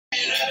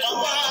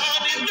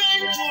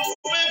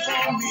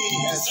me.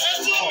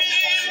 Settle me,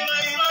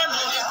 my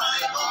Father.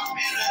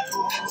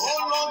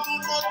 Oh Lord, do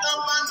not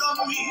abandon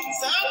me.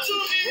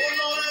 Settle me. Oh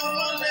Lord, I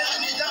won't let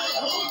me down.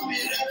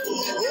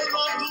 Oh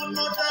Lord, do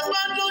not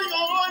abandon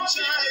your own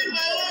child.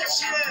 My own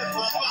child.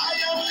 I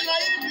am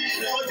lying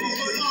before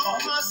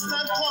thee.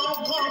 Master, come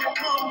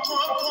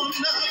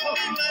now.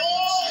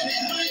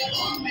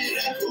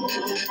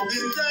 The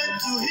time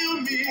to heal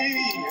me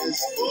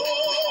is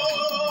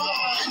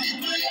I need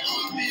my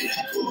own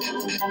miracle.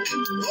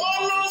 Oh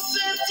Lord,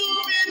 say to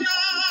me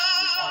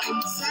now.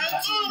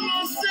 Oh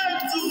Lord, say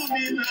to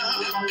me now.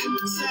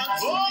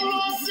 Oh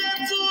Lord, say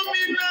to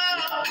me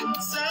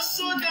now.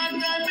 So that I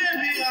may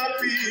be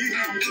happy.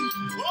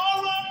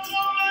 Oh Lord,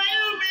 come and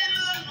heal me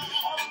now.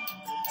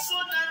 So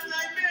that I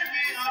may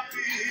be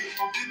happy.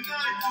 The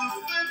night to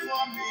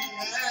favor me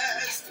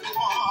has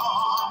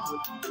come.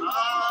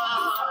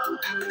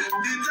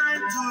 The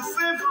time to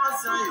favor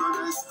Zion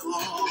has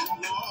come.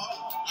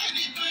 I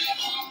need my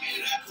own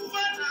miracle.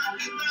 Father,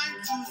 the time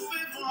to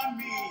favor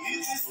me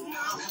is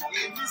now.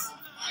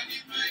 I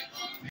need my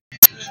own miracle.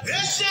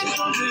 Ancient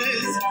of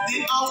days, the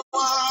hour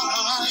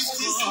has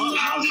come.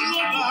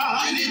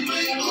 I need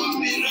my own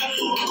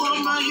miracle.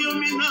 Come and heal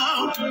me now.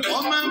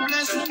 Come and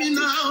bless me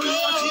now,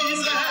 Lord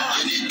Jesus.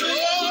 I need my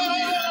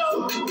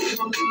own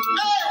miracle.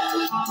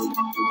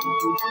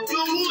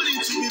 You're worthy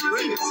to be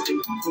praised.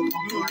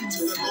 Glory to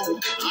the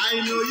Lord. I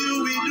know you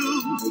will do.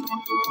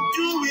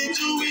 You will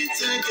do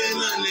it again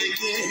and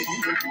again.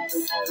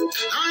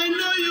 I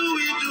know you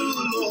will do,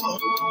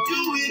 Lord.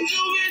 You will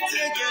do it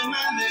again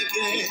and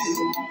again.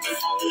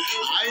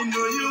 I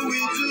know you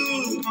will do.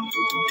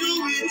 You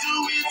will do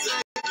it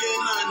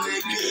again and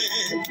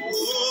again.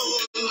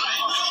 Oh, I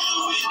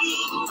know you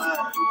will do.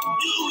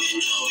 You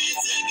will do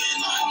it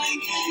again and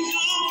again.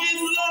 You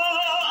will,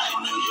 Lord. I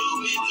know you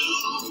will do.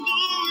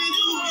 You will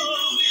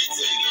do it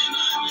again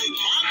and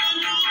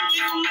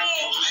again.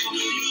 I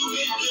know you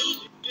will do.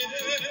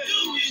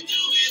 You will do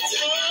it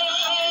again.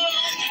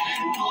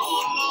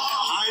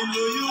 I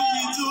know you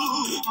will do.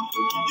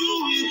 You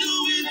will do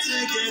it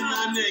again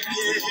and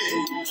again.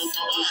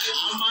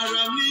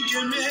 Amara mi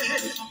geme,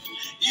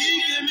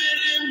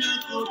 igemere me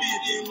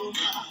kobidi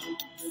muma.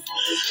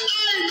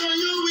 I know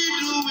you will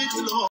do it,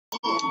 Lord.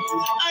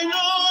 I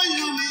know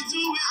you will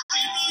do it. I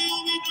know you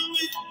will do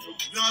it.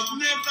 Lord,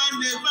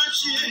 never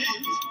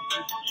change.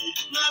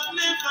 Lord,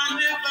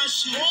 never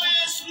change. Oh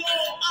yes,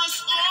 Lord, as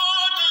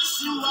old as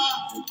you are.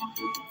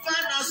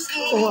 Father, as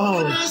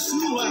old as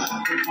you are.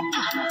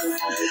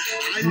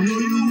 I know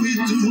you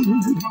will do.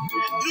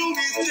 You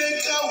will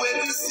take away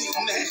the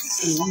sickness.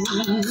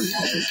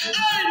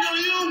 I know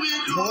you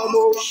will do.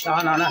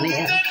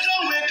 Take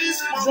away this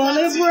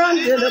poverty.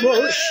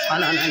 I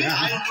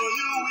know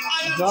you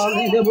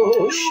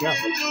will.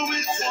 Do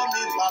it for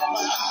me,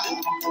 Papa.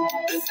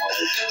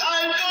 I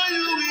know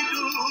you will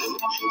do.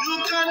 You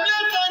can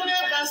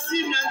never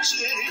see me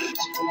change.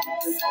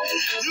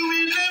 You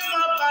will never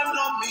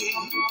abandon me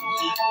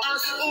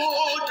as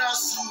old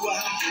as you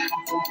are.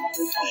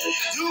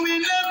 You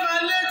will never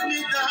let me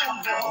down.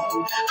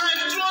 I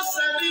trust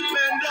and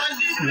depend on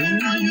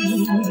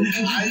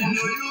you. I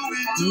know you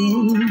will do.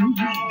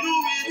 You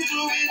will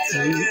do it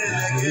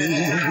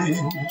again.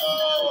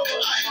 Oh,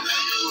 I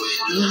know you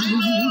will do. I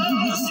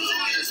know you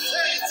will do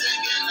it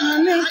again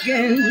and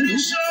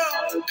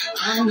again.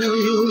 I know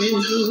you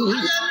will do.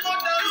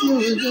 You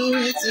will do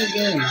it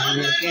again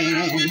and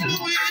again.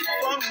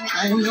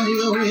 I know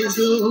you will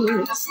do.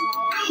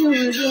 You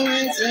will do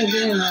it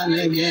again and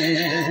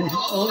again.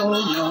 Oh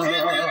Lord.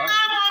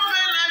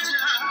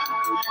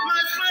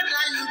 My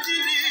Father, you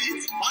did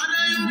it.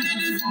 Father, you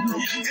did it.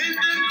 In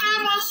the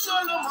name of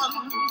Solomon.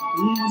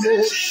 In the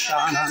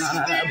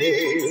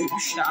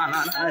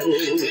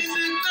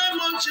name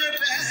of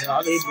Jabez.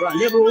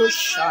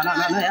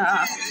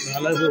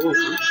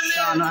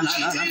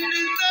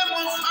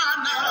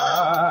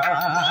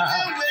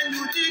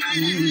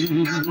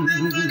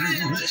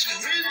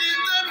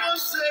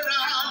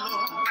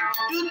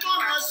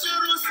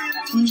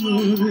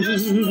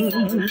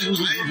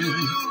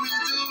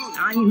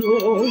 I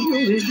know you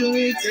will do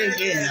it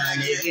again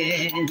and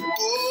again.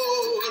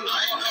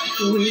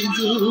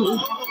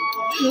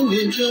 You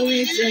will do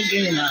it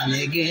again and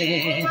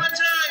again.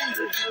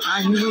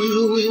 I know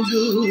you will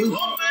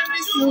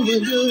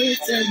do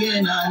it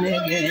again and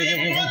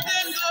again.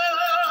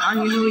 I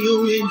know you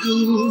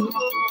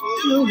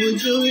will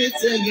do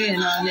it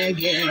again and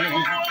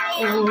again.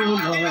 Oh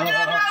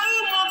Lord.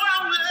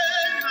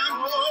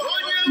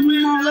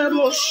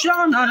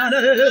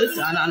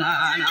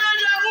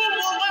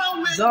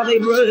 Zali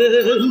bread,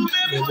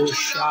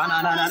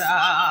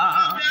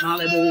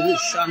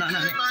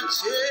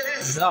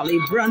 Zali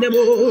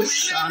brandebo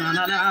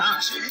shanana,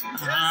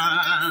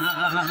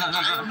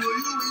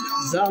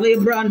 Zali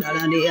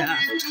brandania,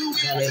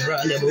 Zali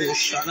brandebo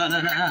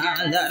shanana,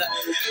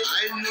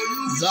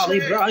 Zali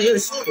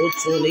brayes,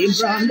 Zali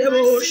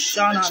brandebo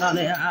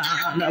shanana,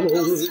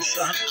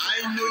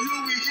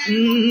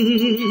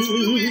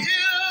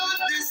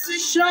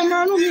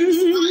 Shamanu.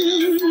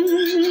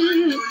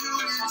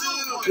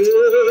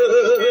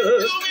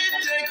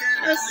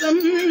 Again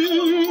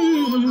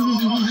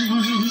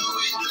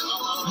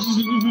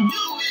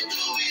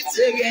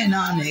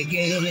and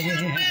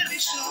again.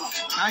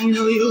 I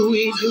know you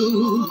will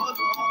do.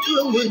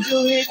 You will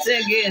do it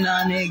again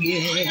and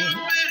again.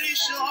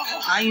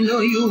 I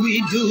know you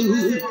will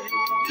do.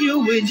 You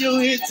will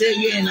do it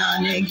again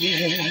and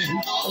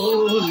again.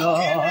 Oh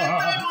Lord.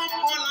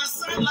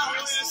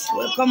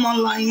 Welcome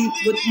online.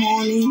 Good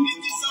morning.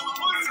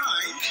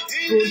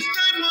 Good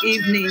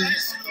evening.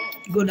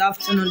 Good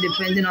afternoon,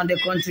 depending on the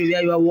country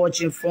where you are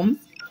watching from.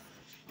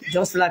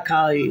 Just like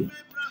I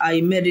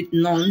made it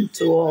known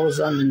to us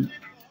on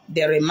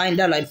the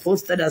reminder I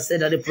posted, I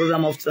said that the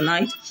program of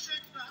tonight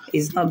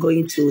is not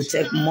going to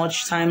take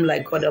much time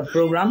like other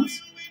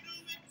programs.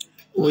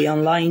 We are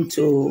online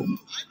to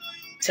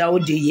tell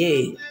the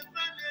year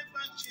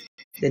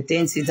the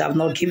things it have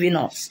not given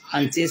us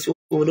and things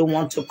we don't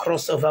want to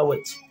cross over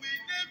with.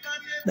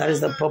 That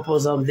is the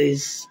purpose of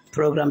this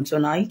program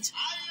tonight.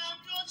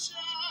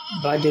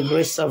 By the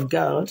grace of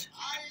God,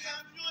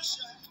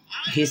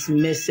 His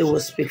mercy will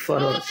speak for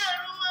us.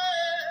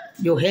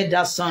 You heard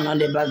that song on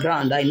the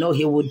background. I know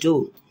He will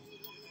do.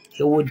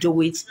 He will do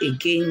it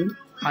again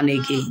and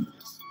again.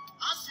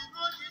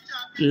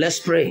 Let's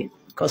pray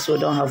because we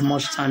don't have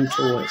much time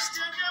to waste.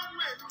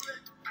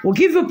 We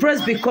give you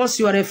praise because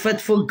you are a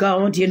faithful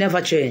God. You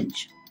never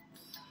change.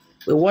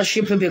 We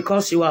worship you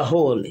because you are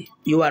holy.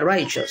 You are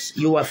righteous.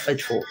 You are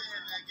faithful.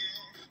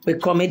 We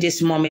commit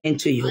this moment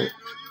to you.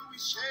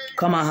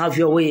 Come and have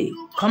your way.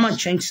 Come and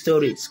change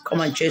stories. Come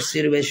and change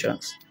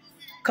situations.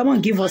 Come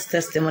and give us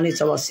testimony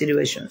to our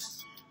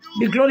situations.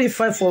 Be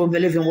glorified for we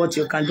believe in what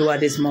you can do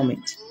at this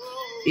moment.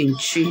 In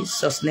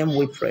Jesus' name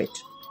we pray.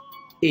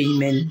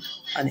 Amen.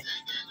 And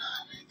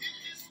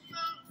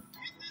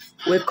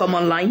welcome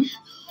online.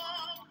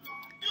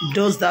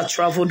 Those that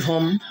traveled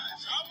home,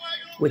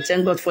 we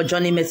thank God for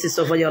journey mercies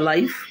over your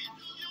life.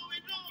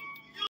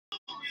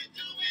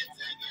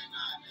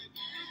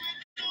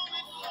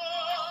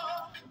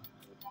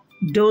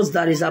 Those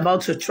that is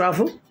about to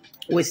travel,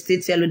 we still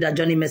tell you that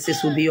journey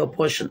mercies will be your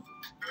portion.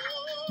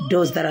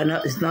 Those that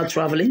is not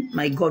traveling,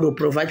 my God will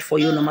provide for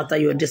you no matter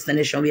your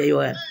destination where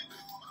you are.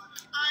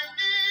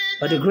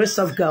 By the grace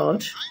of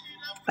God,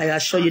 I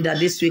assure you that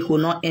this week will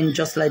not end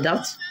just like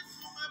that.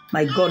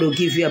 My God will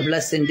give you a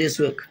blessing this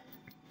week.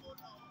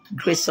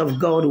 Grace of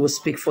God will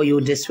speak for you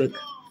this week.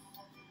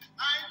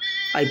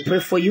 I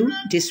pray for you.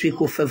 This week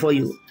will favor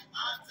you.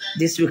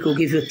 This week will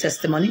give you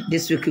testimony.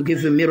 This week will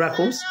give you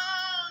miracles.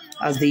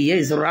 As the year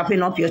is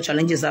wrapping up, your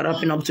challenges are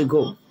wrapping up to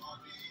go.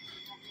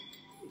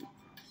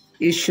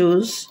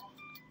 Issues,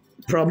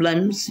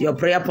 problems, your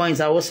prayer points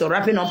are also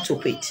wrapping up to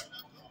quit.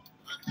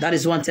 That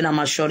is one thing I'm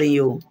assuring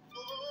you.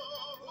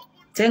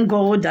 Thank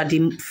God that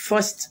the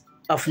first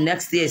of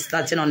next year is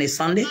starting on a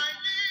Sunday,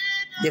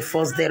 the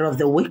first day of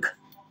the week.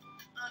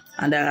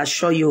 And I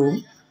assure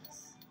you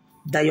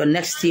that your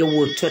next year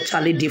will be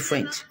totally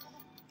different,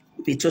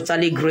 will be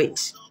totally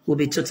great, will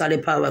be totally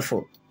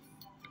powerful.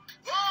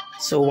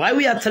 So why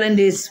we are telling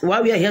this,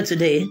 why we are here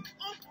today,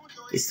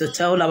 is to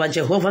tell our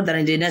Jehovah that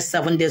in the next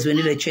 7 days we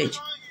need a change.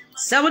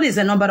 7 is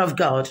the number of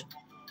God.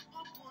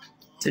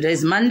 Today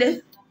is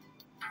Monday,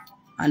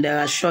 and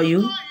I assure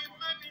you,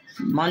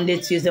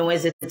 Monday, Tuesday,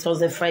 Wednesday,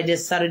 Thursday, Friday,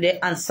 Saturday,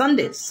 and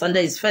Sunday.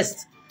 Sunday is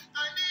first.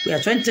 We are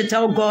trying to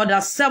tell God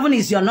that 7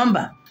 is your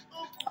number.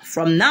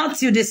 From now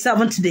till the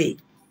 7th day,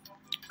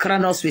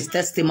 crown us with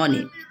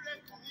testimony,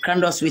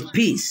 crown us with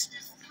peace,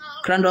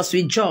 crown us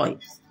with joy,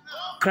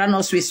 crown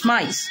us with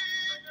smiles,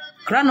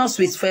 crown us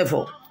with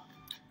favor,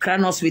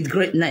 crown us with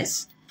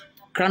greatness,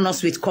 crown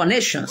us with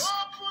connections,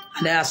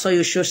 and I assure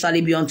you shall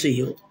be unto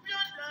you.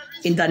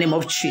 In the name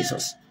of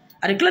Jesus.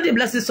 I declare the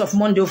blessings of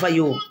Monday over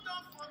you.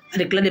 I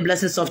declare the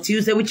blessings of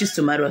Tuesday, which is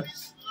tomorrow.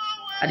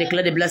 I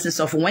declare the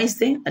blessings of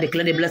Wednesday. I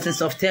declare the blessings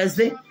of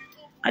Thursday.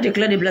 I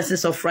declare the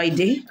blessings of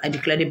Friday. I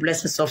declare the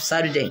blessings of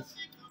Saturday.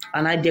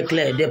 And I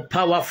declare the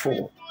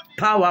powerful,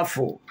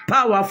 powerful,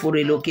 powerful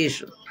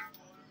relocation.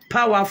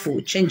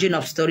 Powerful changing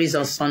of stories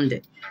on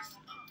Sunday.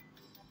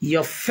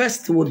 Your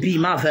first will be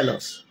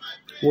marvelous,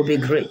 will be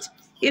great.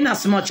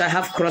 Inasmuch I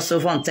have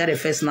crossover on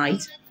 31st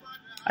night,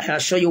 I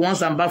assure you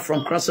once I'm back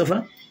from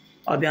crossover,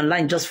 I'll be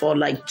online just for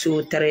like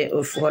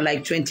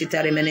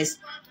 20-30 minutes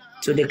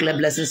to declare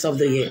blessings of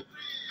the year.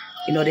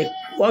 You know,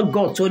 what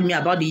God told me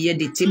about the year,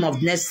 the theme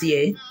of next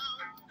year,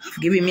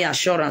 have given me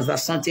assurance that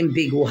something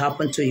big will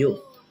happen to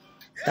you.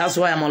 That's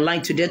why I'm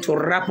online today, to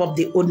wrap up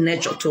the old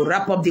nature, to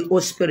wrap up the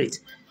old spirit,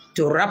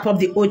 to wrap up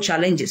the old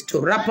challenges, to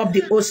wrap up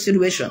the old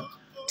situation,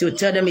 to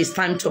tell them it's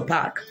time to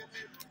pack.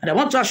 And I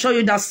want to assure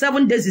you that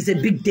 7 days is a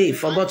big day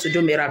for God to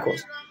do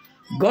miracles.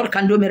 God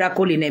can do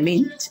miracle in a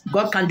minute.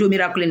 God can do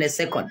miracle in a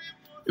second.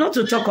 Not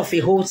to talk of a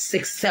whole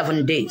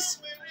 6-7 days.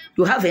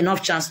 You have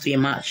enough chance to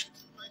emerge.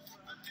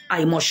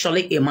 I must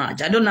surely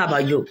emerge. I don't know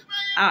about you.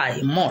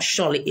 I must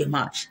surely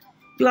emerge.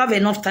 You have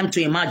enough time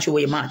to emerge, you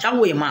will emerge. I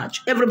will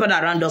emerge. Everybody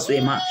around us will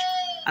emerge.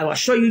 I will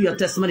show you your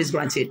testimony is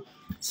granted.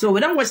 So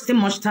without wasting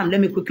much time, let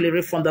me quickly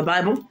read from the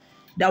Bible.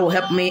 That will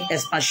help me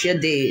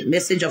expatiate the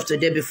message of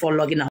today before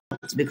logging out,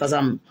 because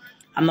I'm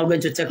I'm not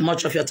going to take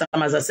much of your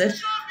time, as I said.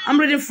 I'm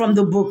reading from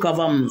the book of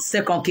 2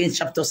 Kings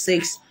chapter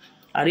 6.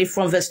 I read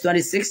from verse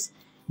 26.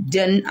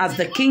 Then as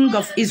the king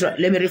of Israel,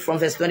 let me read from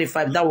verse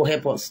 25, that will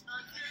help us.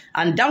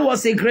 And there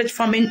was a great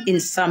famine in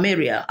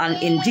Samaria,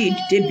 and indeed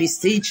they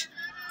besieged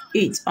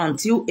it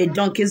until a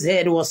donkey's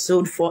head was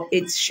sold for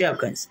 8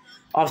 shekels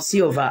of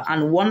silver,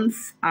 and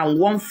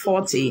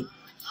 140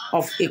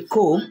 of a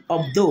cob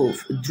of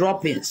dove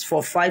droppings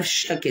for 5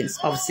 shekels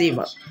of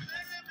silver.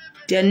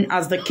 Then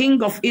as the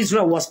king of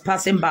Israel was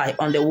passing by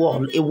on the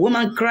wall, a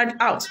woman cried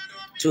out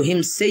to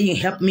him, saying,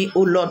 Help me,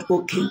 O Lord,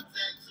 O king.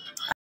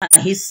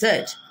 And he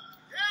said,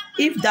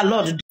 If the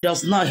Lord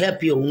does not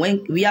help you,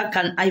 where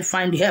can I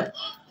find help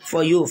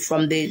for you,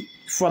 from the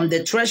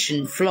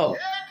threshing floor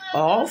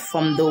or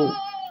from the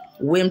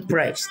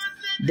winepress?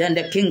 Then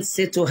the king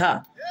said to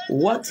her,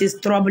 What is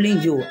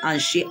troubling you?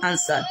 And she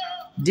answered,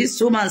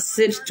 This woman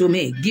said to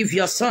me, Give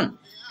your son,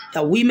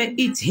 that we may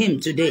eat him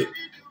today,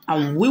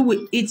 and we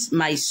will eat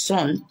my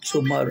son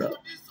tomorrow.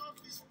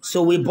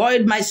 So we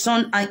boiled my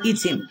son and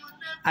eat him.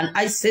 And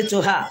I said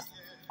to her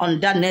on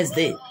that next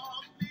day,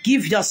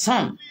 Give your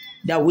son,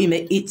 that we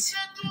may eat.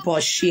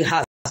 But she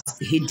has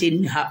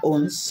hidden her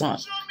own son.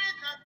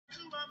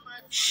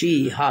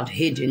 She had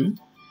hidden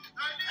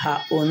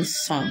her own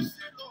son.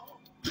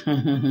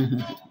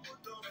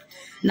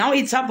 Now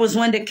it happens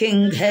when the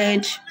king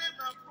heard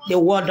the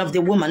word of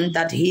the woman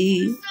that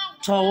he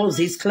tore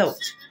his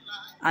clothes,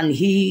 and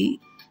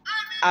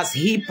as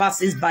he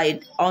passes by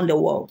on the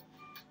wall,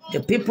 the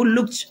people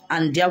looked,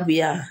 and there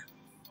were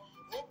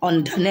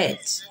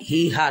underneath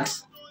he had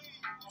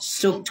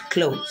soaked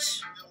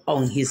clothes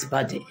on his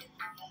body.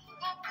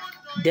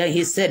 Then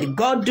he said,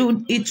 God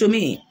do it to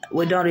me.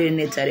 We don't really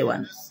need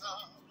anyone.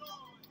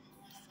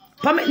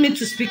 Permit me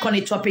to speak on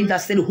a topic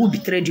that said, who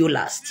betrayed you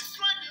last?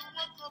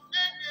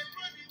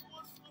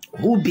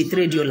 Who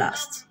betrayed you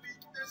last?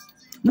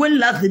 When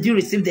last did you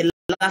receive the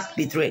last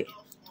betray?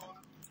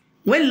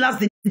 When last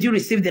did you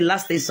receive the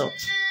last insult?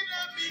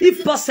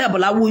 If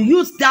possible, I will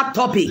use that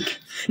topic.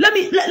 Let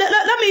me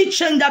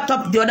change that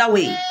topic the other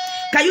way.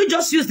 Can you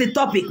just use the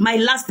topic, my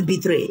last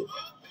betray?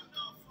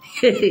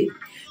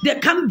 They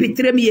can't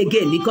betray me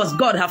again because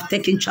God have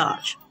taken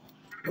charge.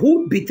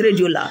 Who betrayed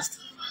you last?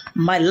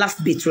 My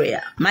last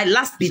betrayer. My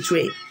last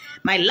betrayer.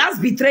 My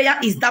last betrayer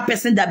is that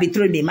person that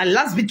betrayed me. My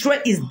last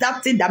betrayer is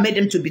that thing that made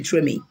them to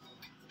betray me.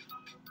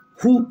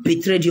 Who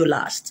betrayed you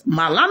last?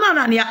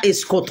 Malanania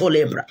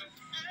Escotolebra.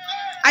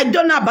 I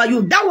don't know about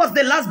you. That was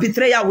the last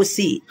betrayer I will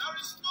see.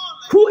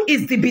 Who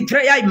is the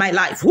betrayer in my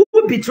life? Who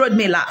betrayed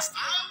me last?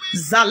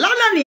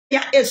 Zalanania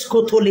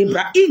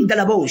Escotolebra in the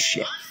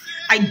Laboshe.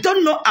 I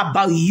don't know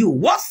about you.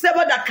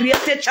 Whatever that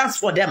created chance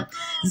for them.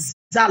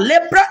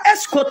 Zalebra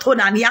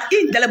escotonania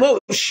in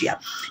delebosia,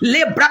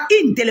 lebra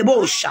in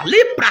delebosha,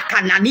 libra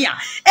canania,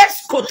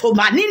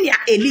 escotomania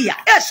elia,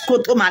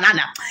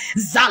 escotomanana,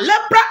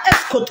 zalebra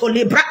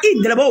escotolebra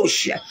in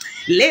delebosia,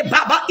 le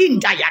baba in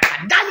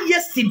dayaka. That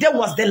yesterday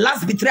was the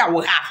last betrayal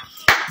we have.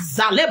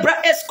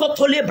 Zalebra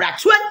escotolebra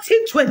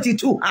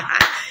 2022.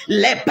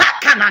 Lebra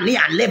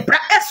canania, lebra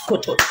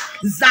escoto,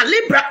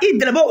 zalebra in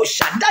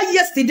delebosha. That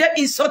yesterday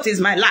insult is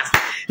my last.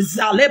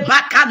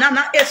 Zalebra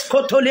canana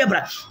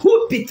escotolebra.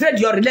 Who betrayed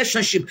your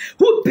relationship?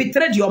 Who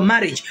betrayed your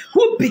marriage?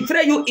 Who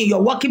betrayed you in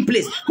your working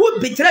place? Who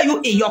betrayed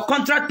you in your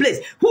contract place?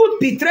 Who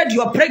betrayed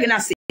your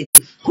pregnancy?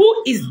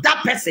 Who is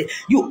that person?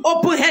 You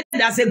open head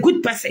as a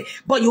good person,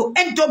 but you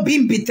end up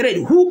being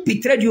betrayed. Who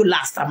betrayed you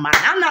last?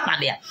 Manana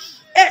mania.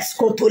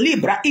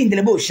 Escotolibra in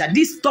the bush.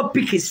 This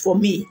topic is for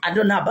me. I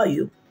don't know about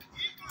you.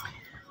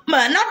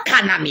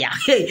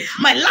 Hey,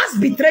 my last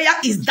betrayer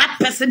is that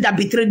person that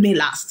betrayed me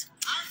last.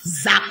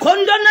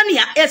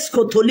 Zakondonania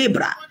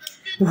escotolibra.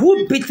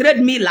 Who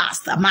betrayed me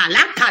last?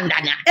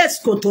 Malakandania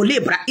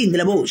escotolibra in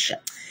the bush.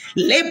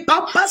 Le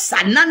papa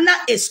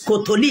sanana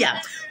escotolia.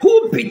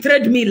 Who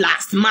betrayed me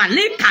last?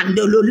 Male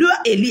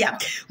candelolua elia.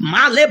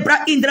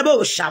 Malebra in the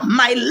bush.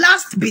 My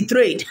last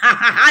betrayed.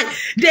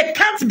 They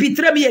can't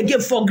betray me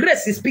again, for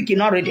grace is speaking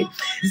already.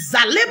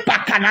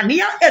 Zalepa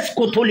canania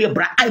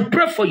escotolibra. I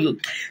pray for you.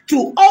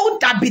 To all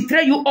that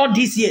betray you all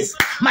these years,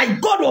 my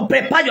God will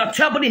prepare your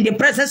trouble in the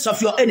presence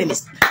of your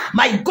enemies.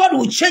 My God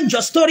will change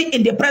your story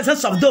in the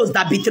presence of those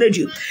that betrayed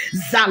you.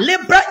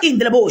 Zalebra in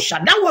the bush.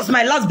 That was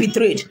my last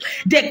betrayed.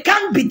 They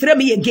can't betray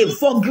me again,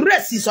 for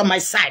grace is on my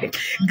side.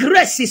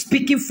 Grace is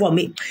speaking for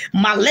me.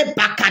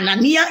 Malepa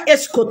canania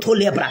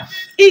escotolebra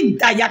in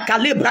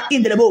dayakalebra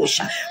in the bush.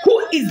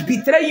 Who is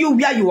betraying you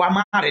where you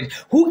are married?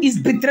 Who is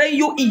betraying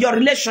you in your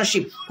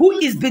relationship? Who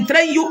is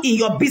betraying you in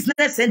your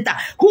business center?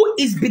 Who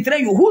is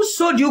betraying you? Who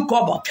sold you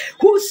kobo?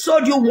 Who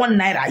sold you 1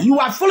 naira? You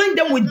are following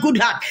them with good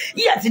heart,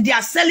 yet they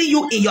are selling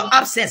you in your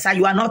absence and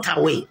you are not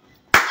away.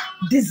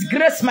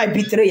 Disgrace my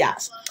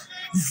betrayers.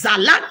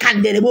 Zala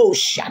kanderebo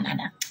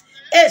shanana.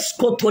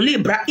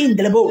 Escotolibra in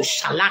the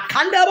bush.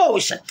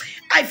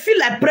 I feel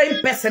like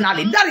praying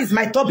personally. That is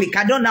my topic.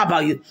 I don't know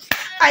about you.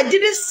 I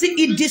didn't see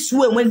it this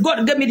way when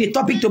God gave me the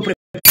topic to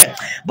prepare.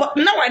 But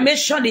now I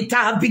mentioned it,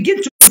 I have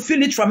begun to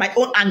feel it from my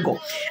own angle.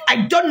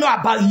 I don't know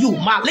about you.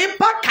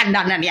 Malepa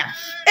kananania.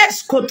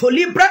 Escoto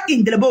libra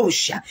in the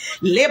bosha.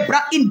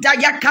 Lebra in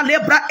dayaka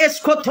lebra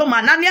escoto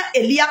manania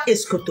Elia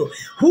escoto.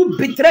 Who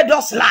betrayed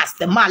us last?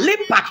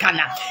 Malepa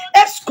kana.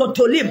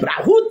 Escoto libra.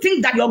 Who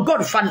think that your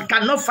God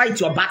cannot fight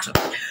your battle?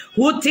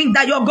 Who think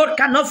that your God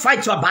cannot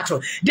fight your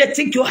battle? They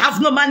think you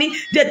have no money.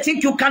 They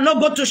think you cannot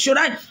go to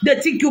Shurai.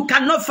 They think you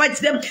cannot fight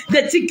them.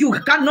 They think you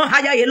cannot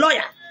hire a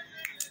lawyer.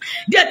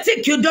 They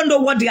think you don't know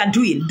what they are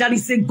doing. That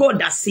is a God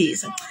that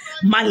says,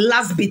 my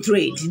last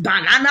betrayed.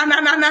 My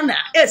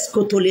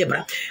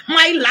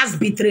last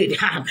betrayed.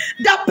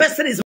 That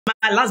person is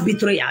my last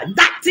betrayer.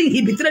 That thing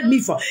he betrayed me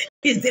for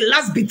is the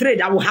last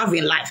betrayed I will have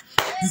in life.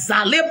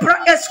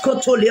 Zalebra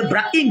escoto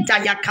lebra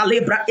indaya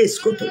calebra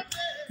escoto.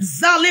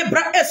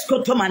 Zalebra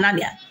escoto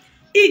manania.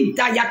 Look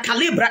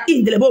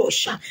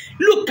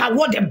at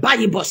what the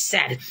Bible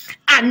said.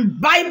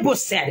 And Bible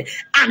said,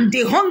 and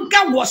the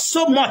hunger was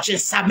so much in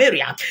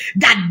Samaria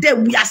that they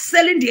were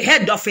selling the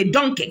head of a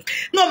donkey.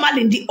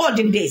 Normally in the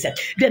olden days,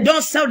 they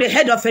don't sell the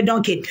head of a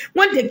donkey.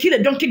 When they kill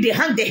a donkey, they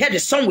hang the head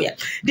somewhere.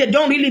 They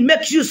don't really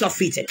make use of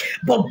it.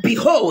 But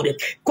behold,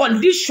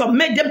 condition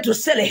made them to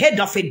sell a head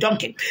of a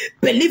donkey.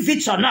 Believe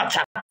it or not,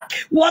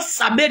 what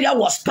Samaria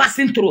was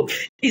passing through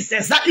is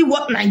exactly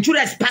what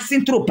Nigeria is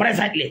passing through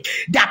presently.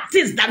 That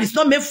things that is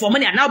not made for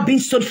money are now being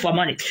sold for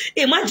money.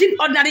 Imagine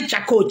ordinary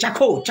charcoal.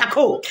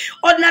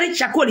 Ordinary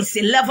charcoal is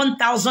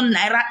 11,000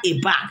 naira a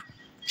bag.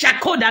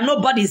 Charcoal that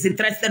nobody is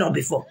interested in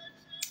before.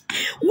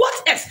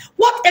 What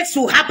else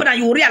will happen and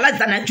you will realize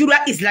that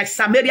Nigeria is like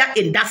Samaria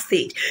in that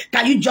state?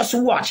 Can you just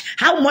watch?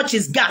 How much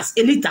is gas?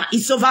 A liter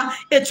is over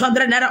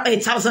 800 naira,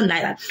 8,000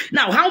 naira.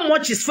 Now, how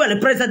much is fuel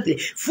presently?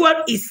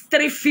 Fuel is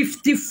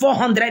 350,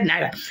 400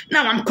 naira.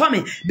 Now, I'm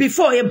coming.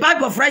 Before, a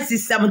bag of rice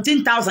is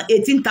 17,000,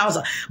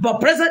 18,000. But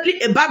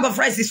presently, a bag of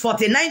rice is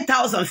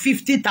 49,000,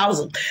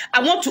 50,000.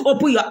 I want to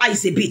open your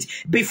eyes a bit.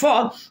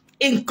 Before,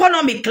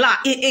 economy,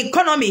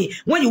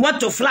 when you want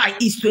to fly,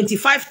 is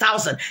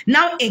 25,000.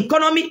 Now,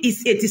 economy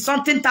is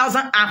 80-something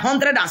thousand,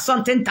 100 and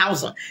something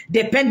thousand,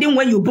 depending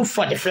when you book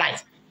for the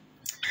flight.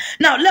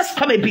 Now, let's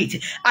come a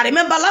bit. I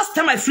remember last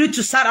time I flew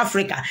to South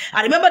Africa.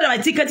 I remember that my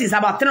ticket is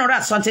about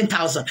 300-something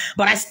thousand.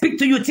 But I speak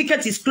to you,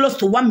 ticket is close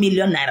to 1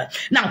 million naira.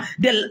 Now,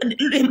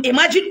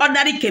 imagine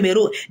ordinary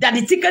Cameroon, that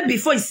the ticket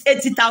before is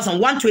 80,000,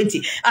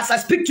 120. As I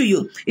speak to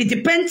you, it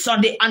depends on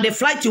the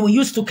flight you will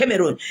use to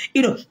Cameroon.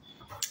 You know,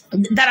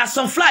 there are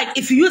some flights,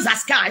 if you use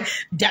Askai,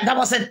 there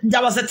was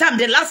a time,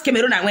 the last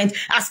Cameroon I went,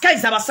 Askai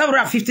is about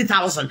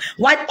 750,000.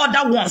 While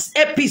other ones,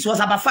 a piece was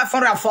about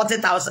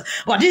 540,000.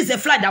 But this is a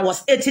flight that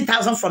was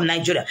 80,000 from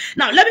Nigeria.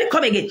 Now, let me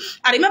come again.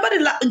 I remember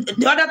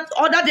the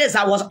other days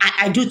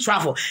I do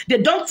travel. They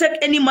don't take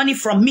any money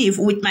from me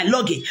with my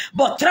luggage.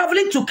 But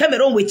traveling to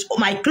Cameroon with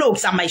my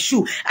clothes and my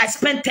shoe, I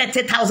spent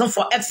 30,000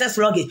 for excess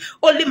luggage.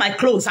 Only my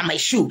clothes and my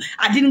shoe.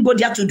 I didn't go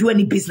there to do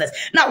any business.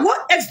 Now,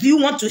 what else do you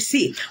want to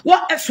see?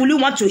 What else will you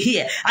want to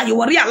hear? And you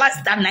will realize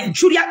that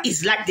Nigeria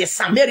is like the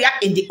Samaria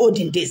in the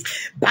olden days.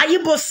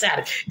 Bible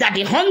said that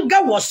the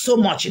hunger was so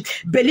much.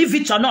 Believe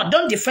it or not,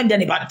 don't defend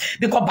anybody.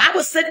 Because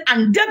Bible said,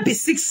 and they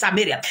besieged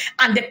Samaria.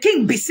 And the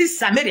king besieged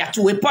Samaria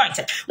to a point.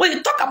 When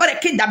you talk about a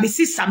king that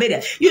besieged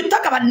Samaria, you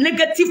talk about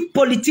negative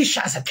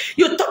politicians.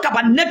 You talk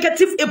about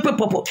negative evil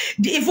people.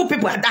 The evil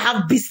people that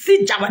have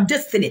besieged our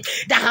destiny.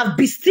 That have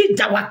besieged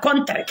our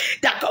country.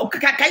 That,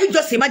 can you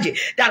just imagine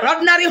that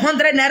ordinary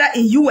 100 naira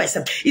in US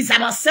is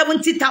about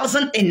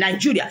 70,000 in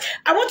Nigeria.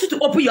 I want you to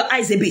open your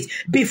eyes a bit.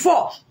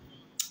 Before,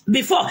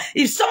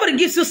 if somebody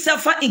gives you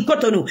Sefa in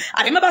Cotonou,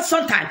 I remember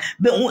sometime,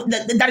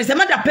 there is a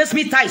man that pays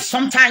me tithe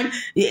sometime,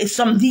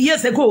 some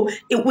years ago,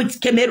 with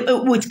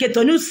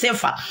Cotonou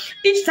Sefa.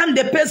 Each time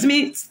they pays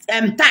me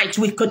tithe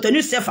with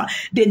Cotonou Sefa,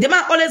 the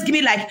man always give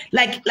me like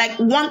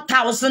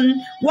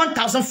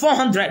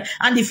 1,400.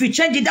 And if you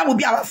change it, that would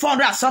be about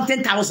 400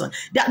 something thousand.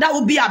 That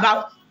would be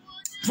about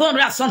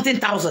 400 something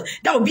thousand.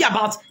 That would be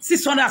about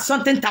 600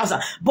 something thousand.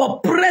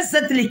 But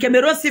presently,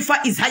 Cameroon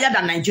CFA is higher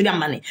than Nigerian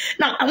money.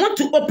 Now, I want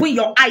to open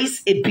your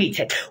eyes a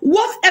bit.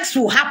 What else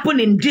will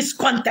happen in this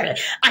country?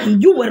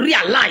 And you will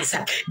realize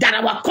that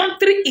our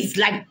country is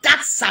like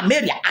that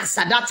Samaria as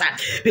at that time.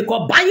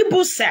 Because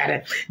Bible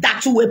said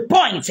that to a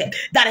point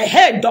that a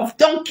head of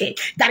donkey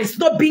that is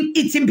not being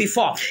eaten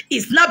before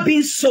is now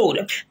being sold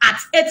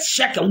at 8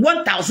 shekel,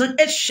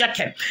 1,008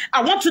 shekel.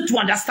 I want you to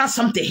understand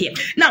something here.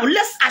 Now,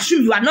 let's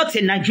assume you are not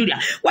in Nigeria.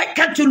 Why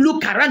can't you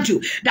look around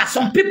you that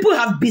some people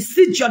have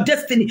besieged your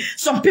destiny?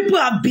 Some people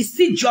have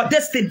besieged your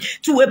destiny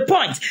to a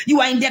point. You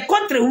are in the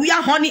country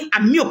where honey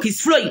and milk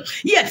is flowing,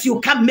 yet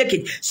you can't make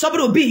it.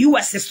 Somebody will be in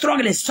US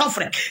struggling and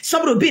suffering.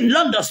 Somebody will be in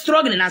London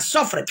struggling and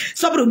suffering.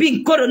 Somebody will be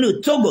in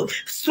Cotonou, Togo,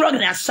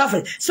 struggling and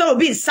suffering. Somebody will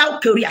be in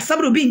South Korea.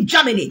 Somebody will be in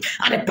Germany,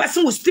 and the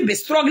person will still be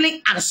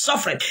struggling and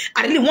suffering.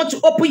 I really want to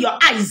open your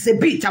eyes a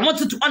bit. I want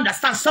you to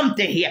understand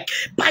something here.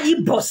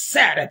 Bible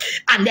said,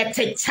 and at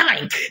a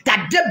time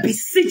that they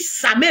besieged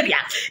Samaria,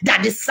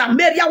 that the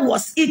Samaria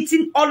was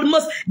eating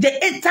almost, they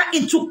enter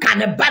into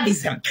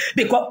cannibalism,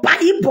 because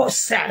Bible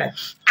said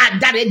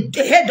that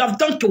the head of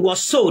donkey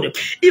was sold.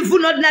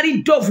 Even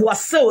ordinary dove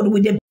was sold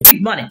with the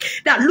big money.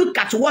 Now look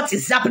at what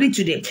is happening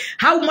today.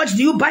 How much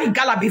do you buy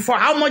gala before?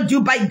 How much do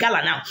you buy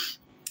gala now?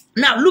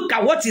 Now look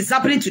at what is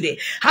happening today.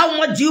 How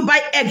much do you buy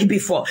egg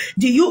before?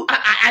 Do you?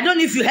 I don't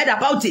know if you heard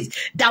about it.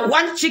 That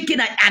one chicken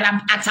at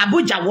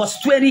Abuja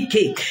was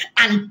 20K,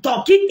 and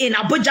turkey in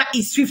Abuja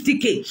is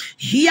 50K.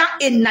 Here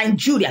in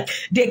Nigeria,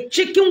 the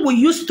chicken we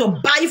used to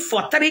buy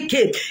for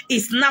 3K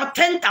is now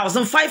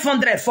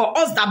 10,500 for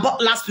us that bought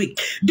last week.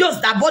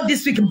 Those that bought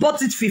this week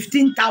bought it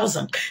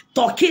 15,000.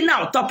 Turkey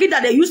now, turkey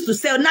that they used to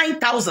sell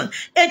 9,000,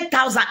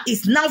 8,000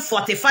 is now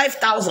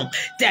 45,000,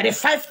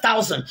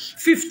 35,000,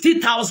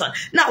 50,000.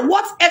 Now,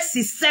 what X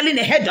is selling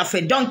a head of a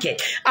donkey,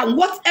 and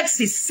what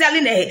X is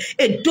selling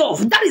a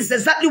dove? That is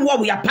exactly what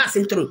we are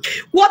passing through.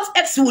 What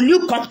X will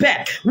you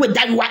compare with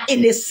that? You are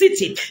in a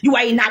city, you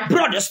are in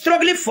abroad,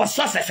 struggling for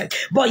success,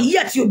 but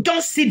yet you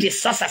don't see the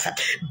success.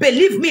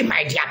 Believe me,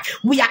 my dear,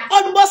 we are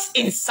almost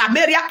in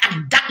Samaria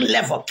at that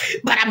level.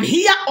 But I'm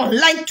here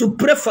online to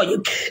pray for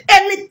you.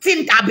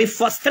 Anything that be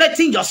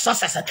frustrating your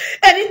success,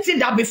 anything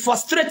that be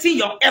frustrating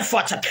your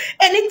effort,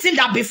 anything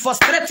that be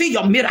frustrating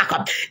your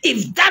miracle,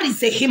 if that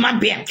is a human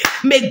being,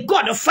 may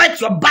God fight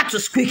your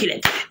battles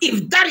quickly.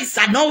 If that is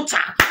an altar,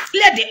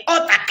 let the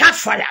altar catch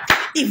fire.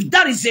 If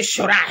that is a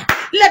shrine,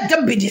 let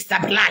them be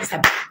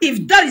destabilized.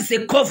 If that is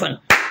a coven,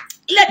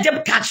 let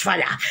them catch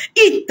fire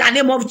in the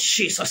name of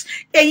Jesus.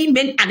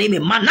 Amen and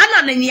amen.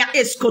 Manana nenia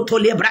escoto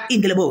lebra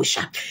in the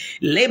lebosha.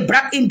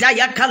 Lebra in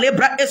dayaka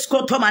lebra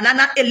escoto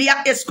manana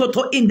elia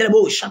escoto in the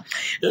lebosha.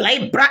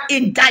 Lebra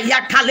in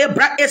dayaka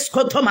lebra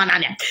escoto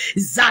manana.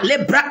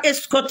 Zalebra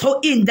escoto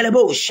in the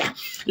lebosha.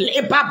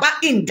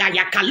 Lebaba in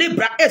dayaka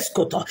lebra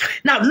escoto.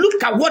 Now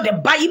look at what the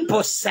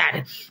Bible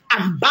said.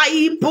 And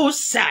Bible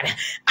said,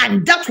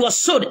 and that was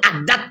sold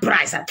at that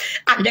price.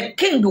 And the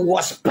king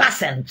was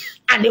passing,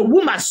 and the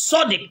woman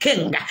saw the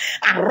king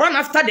and run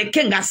after the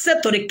king and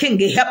said to the king,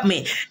 help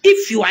me.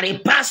 If you are a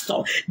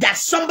pastor, that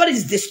somebody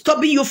is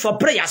disturbing you for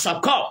prayers or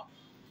call,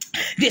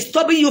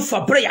 disturbing you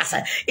for prayers,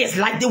 is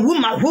like the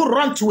woman who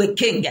run to a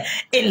king.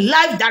 In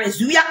life, that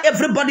is where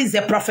everybody is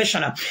a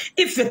professional.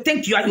 If you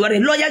think you are a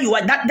lawyer, you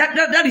are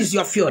that is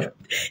your field.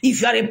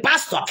 If you are a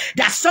pastor,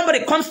 that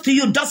somebody comes to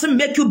you doesn't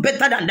make you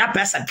better than that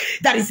person.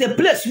 That is a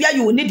place where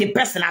you will need the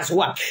person as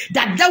well.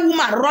 That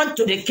woman run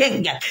to the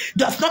king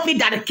does not mean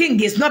that the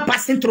king is not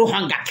passing through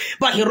hunger,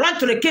 but he run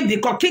to the king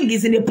because king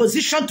is in a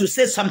position to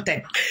say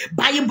something.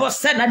 Bible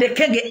said that the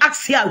king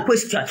asked here a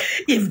question: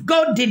 if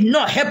God did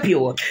not help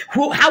you,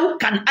 how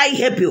can I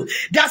help you?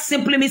 That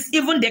simply means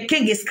even the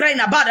king is crying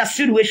about a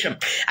situation.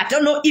 I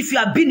don't know if you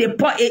have been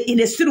in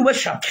a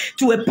situation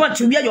to a point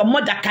where your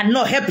mother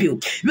cannot help you,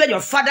 where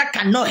your father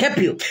cannot help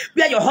you,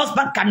 where your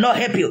husband cannot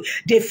help you.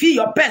 They feel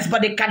your pains,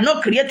 but they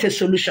cannot create a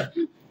solution.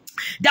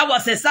 That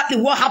was exactly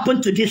what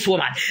happened to this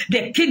woman.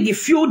 The king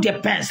felt the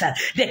pains.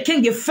 The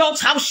king felt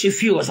how she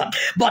feels,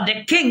 but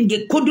the king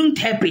couldn't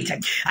help it.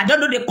 I don't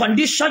know the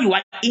condition you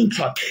are in.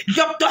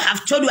 Doctor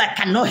have told you I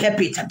cannot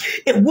help it.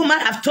 A woman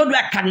have told you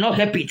I cannot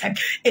help it.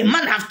 A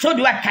man have told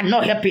you I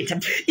cannot help it.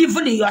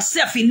 Even in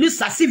yourself, it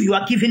looks as if you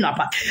are giving up.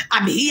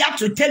 I'm here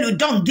to tell you,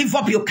 don't give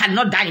up. You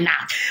cannot die now.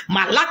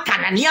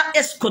 Malakanania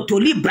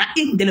escotolibra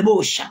in the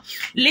lebosha.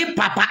 Le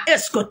papa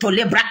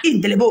escotolibra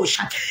in the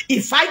lebosha.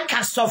 If I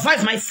can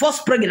survive my first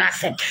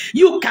pregnancy,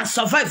 you can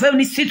survive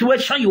any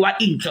situation you are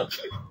into.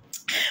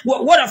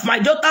 One of my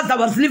daughters that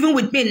was living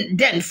with me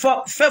then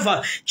for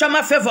favor,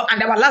 Chama favor,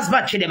 and our last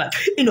batch,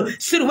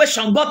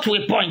 situation got to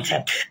a point.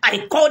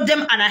 I called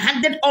them and I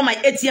handed all my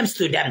ATMs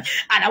to them,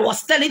 and I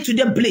was telling to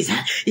them, please,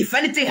 if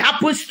anything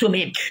happens to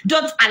me,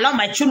 don't allow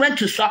my children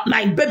to suffer,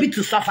 my baby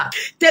to suffer.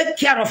 Take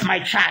care of my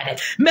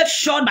child. Make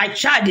sure my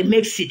child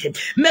makes it.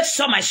 Make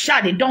sure my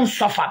child don't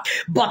suffer.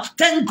 But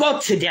thank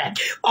God today,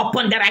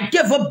 upon that I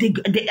gave up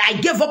I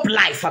gave up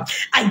life.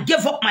 I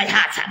gave up my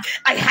heart.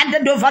 I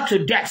handed over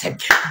to death.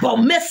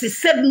 But mercy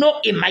said no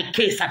in my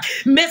case.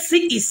 Mercy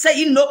is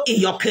saying no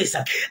in your case.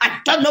 I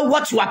don't know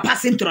what you are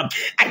passing through.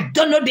 I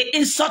don't know the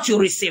insult you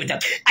received.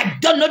 I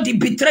don't know the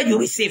betrayal you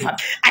received.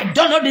 I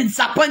don't know the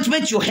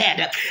disappointment you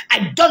had.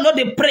 I don't know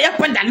the prayer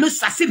point that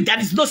looks as if there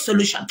is no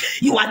solution.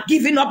 You are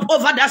giving up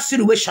over that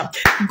situation.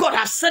 God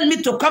has sent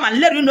me to come and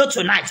let you know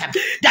tonight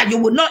that you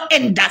will not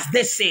end as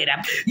they said.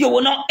 You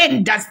will not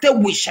end as they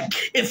wish.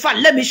 In fact,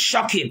 let me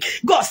shock you.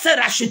 God said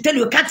I should tell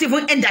you, you can't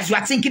even end as you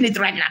are thinking it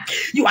right now.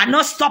 You are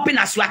not stopping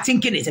as you are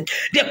thinking it.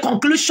 The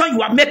conclusion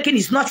you are making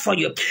is not for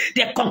you.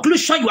 The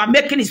conclusion you are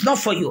making is not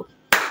for you.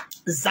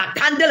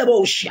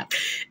 Zakandelebosha,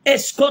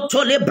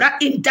 Escoto lebra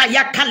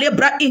indaya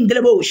calebra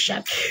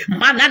indelebosha,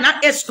 Manana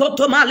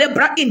escoto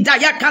malebra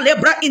indaya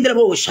calebra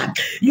indelebosha.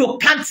 You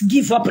can't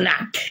give up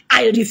now.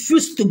 I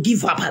refuse to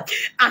give up.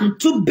 I'm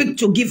too big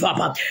to give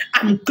up.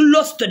 I'm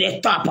close to the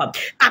top.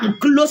 I'm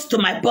close to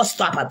my bus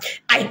stop.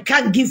 I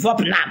can't give up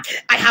now.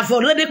 I have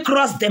already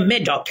crossed the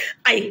middle.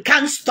 I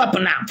can't stop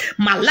now.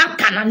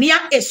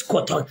 Malakanania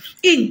escoto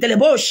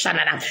indelebosha,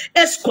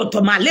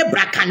 escoto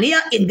malebra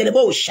kania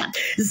indelebosha,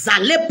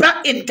 Zalebra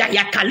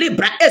Intayaka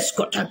Libra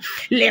Escota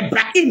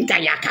Lebra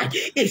Intayaka.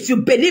 If you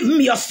believe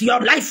me, your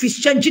life is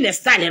changing a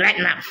style right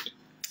now.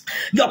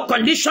 Your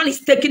condition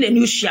is taking a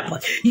new shape.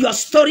 Your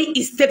story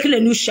is taking a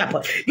new shape.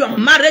 Your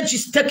marriage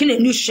is taking a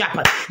new shape.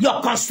 Your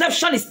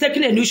conception is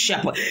taking a new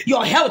shape.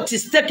 Your health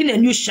is taking a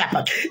new shape.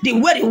 The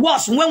way it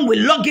was when we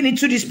log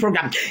into this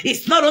program,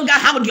 it's no longer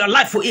how your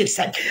life will is.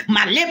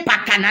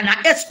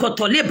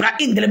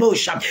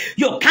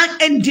 You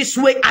can't end this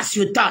way as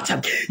you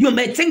thought. You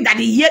may think that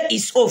the year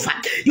is over.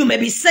 You may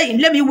be saying,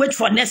 let me wait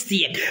for next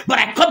year. But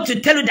I come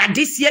to tell you that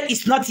this year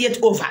is not yet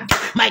over.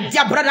 My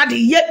dear brother, the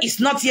year is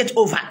not yet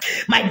over.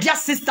 My dear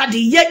sister, the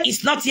year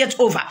is not yet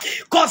over.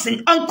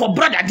 Cousin, uncle,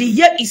 brother, the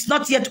year is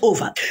not yet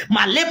over.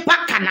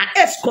 Malepa kana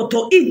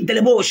escoto in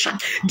delebosha.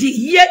 The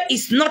year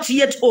is not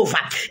yet over.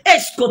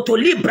 Escoto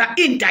libra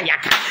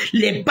indayaka.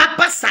 Le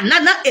papa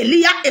sanana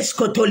elia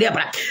escoto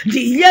libra. The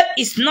year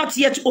is not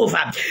yet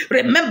over.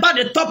 Remember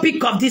the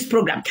topic of this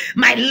program.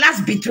 My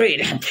last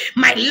betrayed.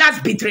 My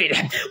last betrayed.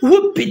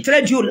 Who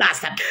betrayed you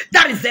last?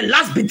 That is the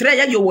last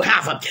betrayer you will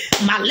have.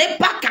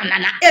 Malepa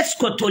kanana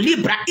escoto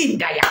libra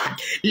indayaka.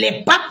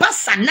 Le papa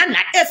sanana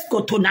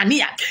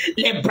escotonania.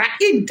 Lebra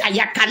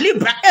indayaka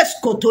libra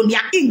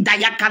escotonia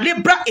indayaka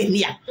libra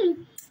enia.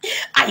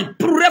 I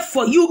pray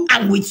for you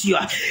and with you.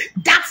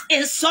 That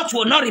insult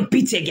will not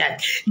repeat again.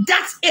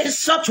 That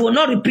insult will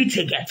not repeat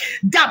again.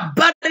 That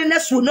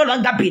barrenness will no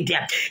longer be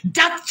there.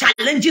 That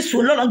challenges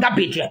will no longer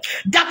be there.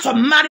 That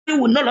unmarried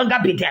will no longer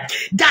be there.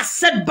 That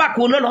setback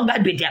will no longer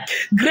be there.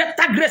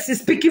 Greater grace is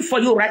speaking for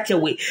you right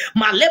away.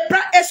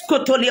 Malebra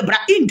escoto lebra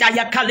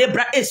indaya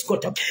calebra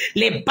escoto.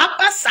 Le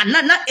papa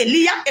sanana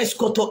elia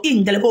escoto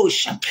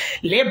indelebosha.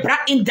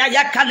 Lebra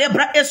indaya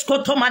calebra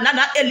escoto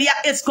manana elia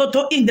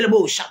escoto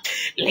indelebosha.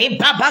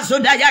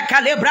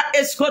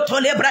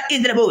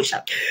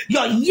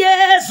 Your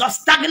years of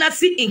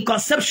stagnancy in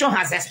conception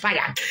has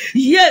expired.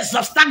 Years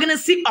of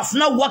stagnancy of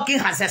not working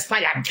has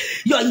expired.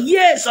 Your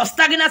years of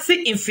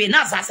stagnancy in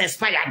finance has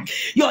expired.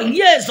 Your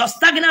years of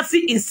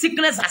stagnancy in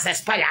sickness has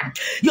expired.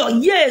 Your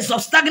years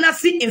of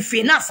stagnancy in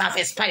finance have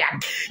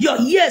expired. Your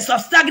years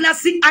of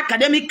stagnancy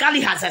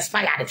academically has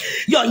expired.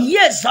 Your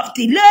years of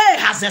delay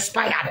has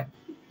expired.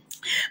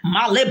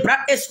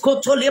 Malebra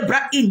escoto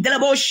lebra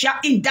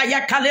indelebosha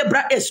indaya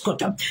calebra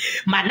escoto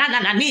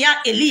manana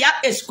nania elia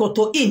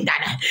escoto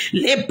indana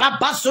le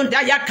papa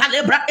sondaya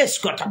calebra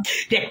escoto.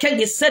 The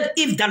king said,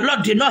 if the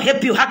Lord did not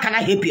help you, how can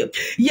I help you?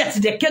 Yet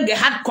the king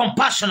had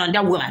compassion on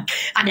that woman,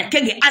 and the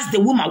king asked the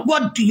woman,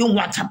 what do you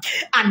want?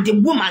 And the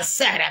woman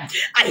said,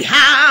 I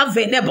have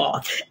a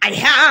neighbor, I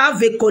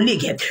have a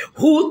colleague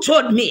who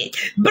told me,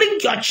 bring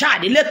your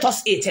child, let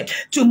us eat.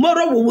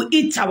 Tomorrow we will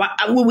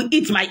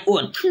eat my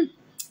own.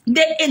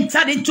 They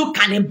entered into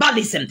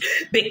cannibalism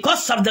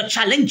because of the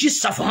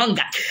challenges of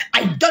hunger.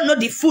 I don't know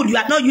the food you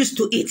are not used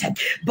to eating,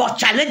 but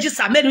challenges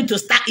are made you to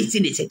start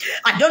eating it.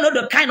 I don't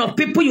know the kind of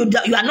people you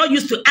are not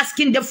used to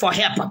asking them for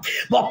help,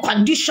 but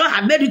conditions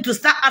have made you to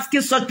start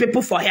asking such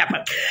people for help.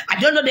 I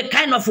don't know the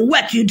kind of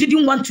work you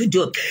didn't want to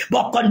do,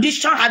 but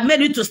conditions have made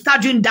you to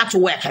start doing that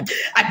work.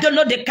 I don't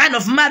know the kind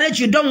of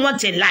marriage you don't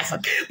want in life,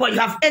 but you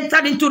have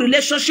entered into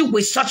relationship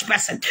with such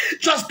person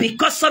just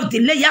because of the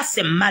layers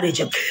in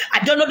marriage.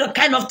 I don't know the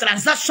kind of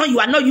transaction you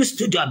are not used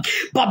to do,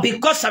 but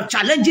because of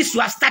challenges you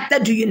have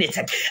started doing it.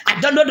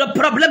 I don't know the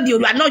problem you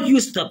are not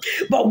used to,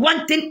 but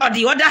one thing or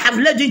the other have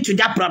led you into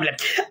that problem.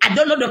 I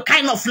don't know the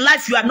kind of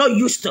life you are not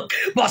used to,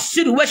 but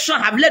situation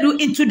have led you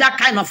into that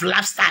kind of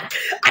lifestyle.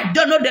 I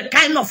don't know the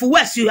kind of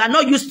words you are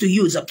not used to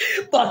use,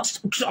 but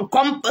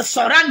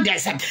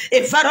surroundings,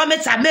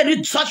 environments have made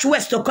you such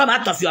words to come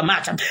out of your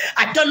mouth.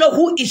 I don't know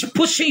who is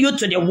pushing you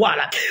to the wall.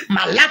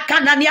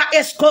 Malaka nania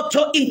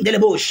escoto in the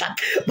bush,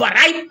 but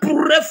I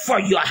pray for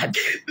you.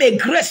 May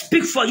grace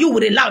speak for you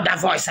with a louder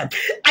voice.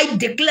 I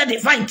declare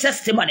divine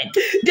testimony.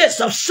 Days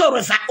of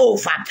sorrows are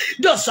over.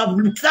 Those of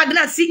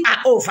stagnancy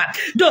are over.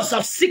 Those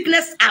of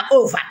sickness are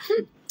over.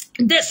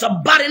 Days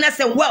of barrenness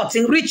and wealth,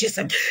 in riches,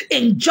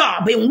 in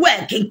job, in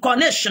work, in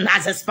connection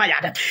has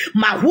expired.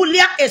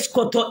 Mahulia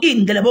escoto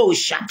in the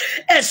lebosha.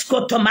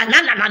 Escoto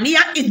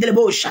mananania in the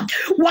lebosha.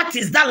 What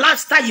is that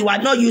lifestyle you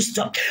are not used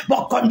to,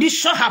 but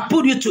condition have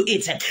put you to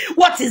it?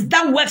 What is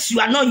that works you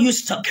are not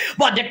used to,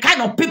 but the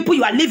kind of people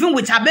you are living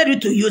with have made you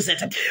to use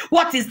it?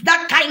 What is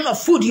that kind of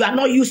food you are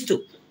not used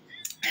to?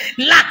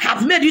 Lack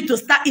have made you to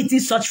start eating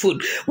such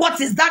food. What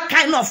is that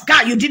kind of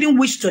car you didn't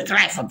wish to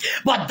drive?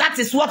 But that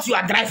is what you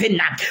are driving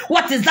now.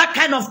 What is that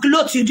kind of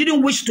clothes you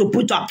didn't wish to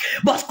put on?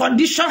 But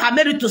condition have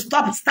made you to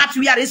start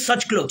wearing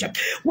such clothes.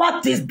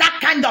 What is that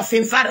kind of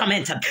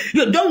environment?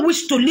 You don't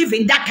wish to live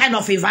in that kind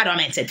of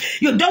environment.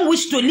 You don't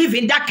wish to live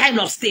in that kind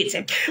of state.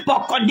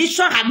 But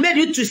condition have made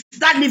you to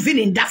start living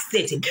in that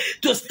state,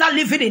 to start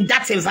living in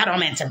that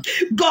environment.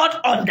 God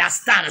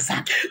understands.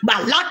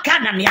 But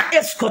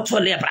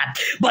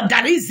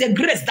there is a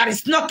grace that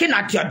is knocking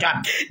at your door.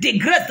 The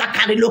grace that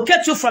can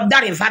relocate you from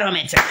that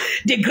environment.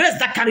 The grace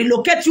that can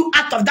relocate you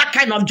out of that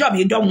kind of job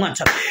you don't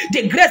want.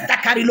 The grace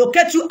that can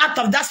relocate you out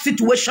of that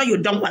situation you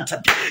don't want.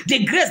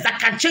 The grace that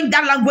can change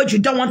that language you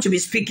don't want to be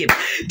speaking.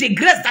 The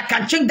grace that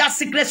can change that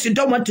sickness you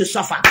don't want to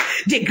suffer.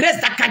 The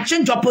grace that can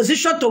change your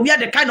position to wear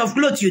the kind of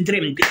clothes you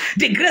dream.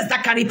 The grace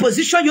that can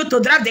reposition you to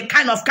drive the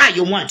kind of car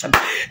you want.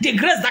 The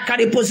grace that can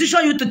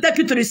reposition you to take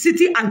you to the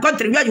city and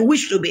country where you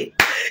wish to be.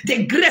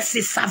 The grace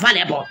is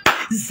available.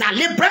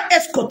 Zalebra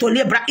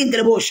escotolebra in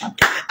the motion.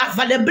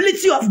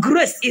 Availability of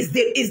grace is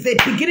the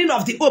beginning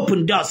of the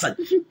open doors.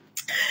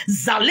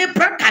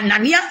 Zalebra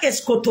kanania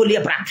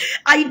escotolebra.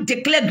 I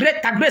declare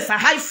greater grace, a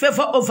high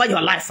favor over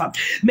your life.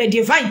 May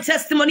divine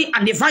testimony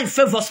and divine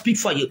favor speak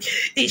for you.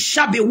 It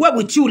shall be well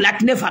with you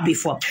like never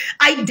before.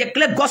 I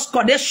declare God's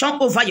connection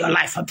over your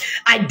life.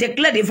 I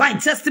declare divine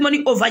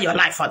testimony over your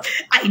life.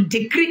 I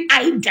decree,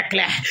 I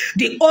declare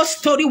the old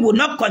story will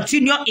not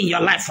continue in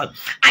your life.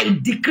 I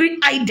decree,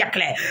 I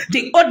declare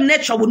the old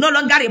nature will no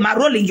longer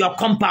enroll in your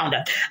compound.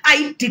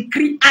 I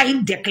decree,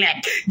 I declare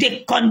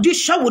the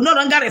condition will no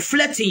longer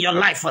reflect in your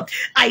life.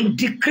 I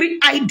decree,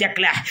 I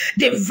declare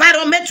the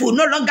environment will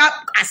no longer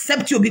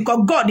accept you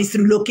because God is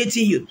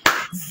relocating you.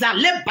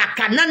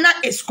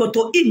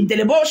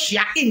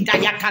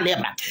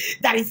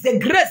 There is a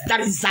grace that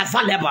is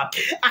available,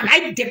 and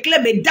I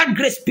declare, may that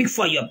grace speak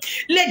for you.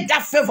 Let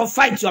that favor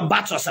fight your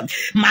battles.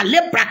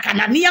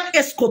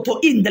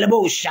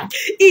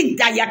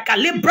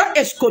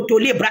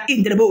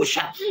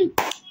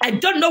 I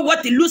don't know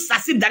what it looks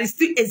as if that is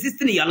still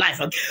existing in your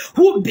life.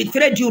 Who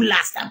betrayed you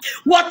last time?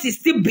 What is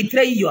still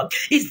betraying you?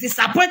 Is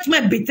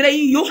disappointment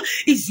betraying you?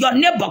 Is your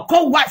neighbor,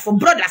 co-wife, or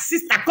brother,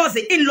 sister,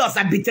 cousin, in-laws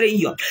are betraying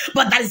you?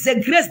 But there is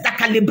a grace that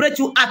can liberate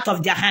you out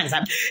of their hands.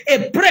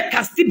 A prayer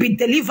can still be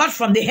delivered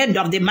from the hand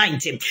of the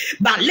mighty.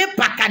 I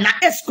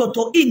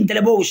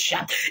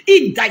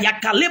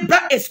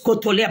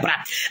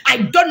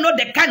don't know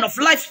the kind of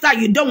lifestyle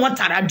you don't want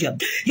around you.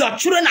 Your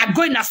children are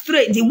going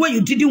astray the way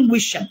you didn't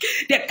wish.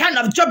 The kind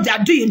of job they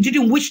are doing, you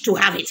didn't wish to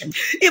have it.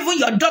 Even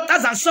your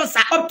daughters and sons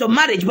are up to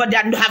marriage, but they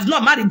have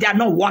not married, they are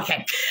not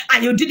working.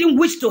 And you didn't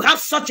wish to have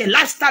such a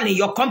lifestyle in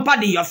your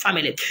company, in your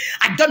family.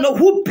 I don't know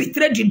who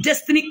betrayed the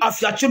destiny of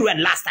your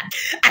children last time.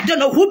 I don't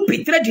know who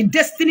betrayed the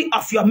destiny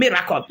of your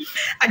miracle.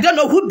 I don't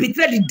know who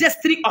betrayed the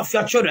destiny of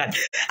your children.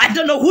 I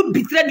don't know who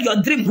betrayed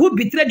your dream, who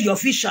betrayed your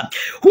vision.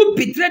 Who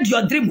betrayed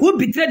your dream, who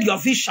betrayed your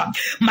vision.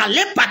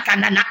 Malepa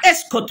kanana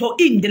eskoto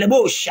in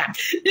delebosha.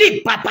 Li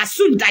papa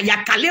sunda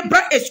ya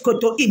kalebra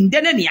eskoto in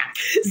denenia.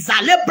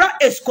 Zalebra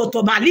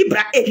eskoto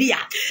malibra elia.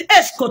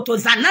 Eskoto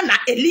zanana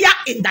elia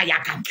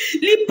indayaka.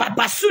 Li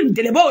papa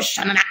sunda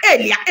delebosha na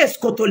elia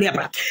eskoto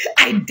lebra.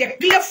 I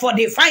declare for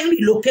divine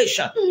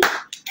relocation.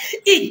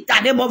 In the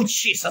name of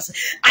Jesus,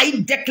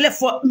 I declare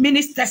for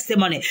ministry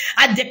testimony.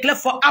 I declare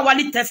for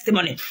hourly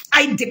testimony.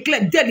 I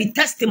declare daily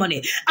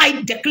testimony.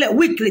 I declare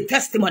weekly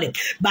testimony.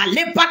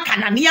 Balepa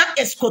kanania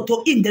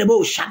eskoto in the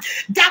bosha.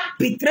 That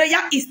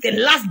betrayer is the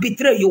last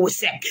betrayer you will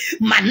say.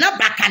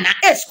 Manaba kana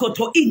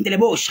eskoto in the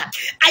bosha.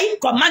 I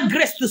command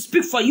grace to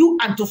speak for you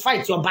and to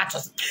fight your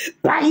battles.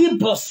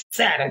 Bible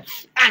said,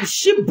 and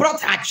she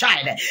brought her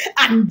child,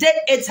 and they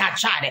ate her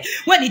child.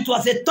 When it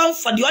was a turn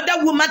for the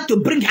other woman to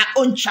bring her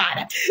own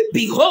child,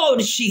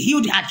 behold, she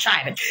healed her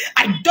child.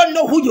 I don't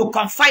know who you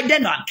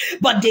confided on,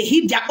 but they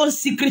hid their own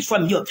secret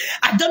from you.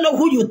 I don't know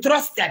who you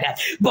trusted,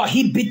 but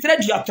he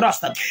betrayed your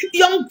trust.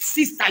 Young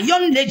sister,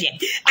 young lady,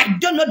 I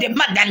don't know the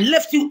man that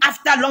left you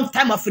after a long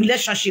time of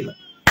relationship.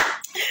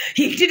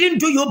 He didn't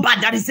do you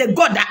bad. There is a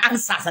God that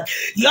answers.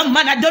 Young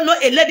man, I don't know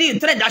a lady in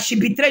trade that she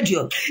betrayed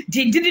you.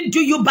 She didn't do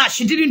you bad.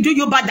 She didn't do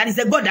you bad. There is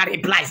a God that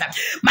replies.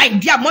 My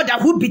dear mother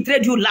who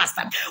betrayed you last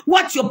time.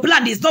 What your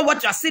plan is not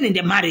what you are seeing in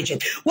the marriage.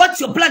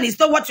 What your plan is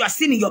not what you are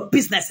seeing in your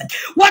business.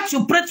 What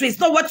you pray to is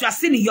not what you are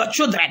seeing in your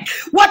children.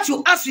 What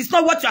you ask is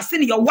not what you are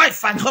seeing in your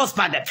wife and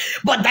husband.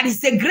 But there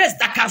is a grace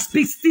that can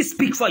still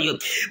speak for you.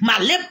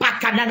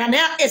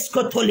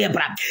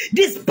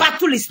 This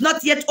battle is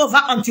not yet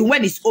over until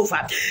when it's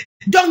over.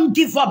 Don't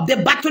give up. The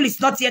battle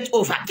is not yet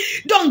over.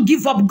 Don't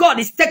give up. God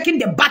is taking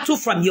the battle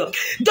from you.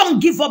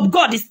 Don't give up.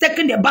 God is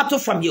taking the battle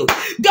from you.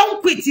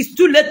 Don't quit. It's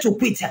too late to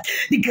quit.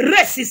 The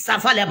grace is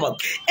available.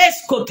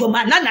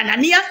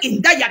 Eskotomananania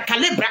indaya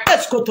calebra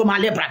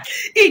eskotomalebra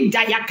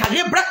indaya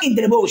calebra in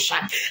the motion.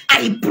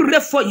 I pray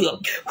for you.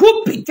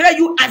 Who betrayed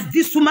you as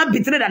this woman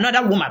betrayed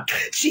another woman?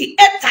 She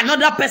ate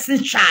another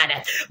person's child,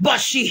 but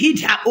she hid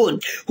her own.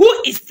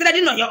 Who is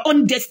treading on your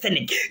own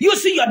destiny? You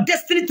see your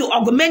destiny to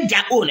augment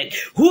their own.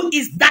 Who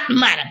is that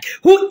man?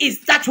 Who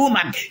is that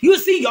woman?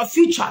 Using your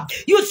future,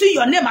 using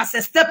your name as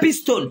a stepping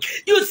stone,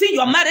 using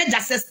your marriage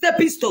as a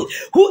stepping stone.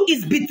 Who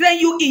is betraying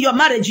you in your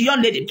marriage,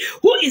 young lady?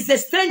 Who is a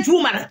strange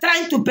woman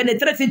trying to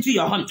penetrate into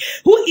your home?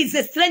 Who is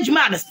a strange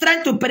man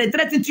trying to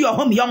penetrate into your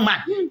home, young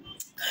man?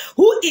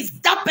 Who is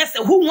that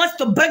person who wants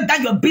to break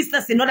down your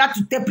business in order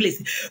to take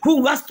place?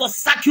 Who wants to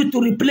sack you to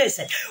replace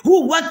it?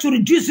 Who wants to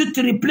reduce you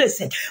to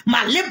replace it?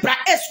 Malebra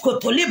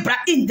escoto libra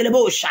in the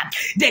motion.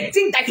 They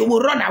think that you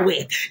will run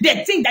away.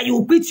 They think that you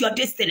will quit your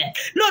destiny.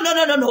 No.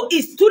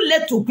 It's too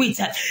late to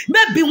quit.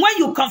 Maybe when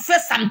you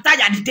confess, I'm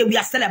tired, they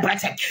will celebrate.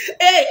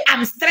 Hey,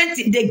 I'm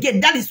strengthened again.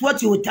 That is what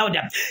you will tell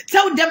them.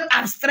 Tell them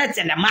I'm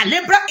strengthened.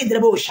 Malebra in the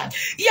motion.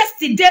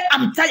 Yesterday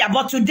I'm tired,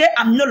 but today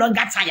I'm no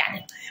longer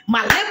tired.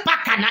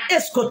 Malepa kana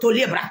escoto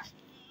libra.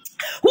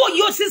 Who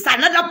uses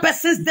another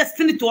person's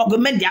destiny to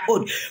augment their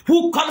own?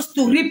 Who comes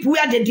to reap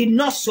where they did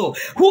not sow?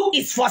 Who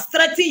is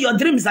frustrating your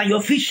dreams and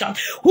your vision?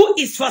 Who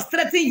is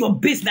frustrating your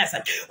business?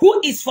 Who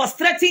is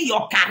frustrating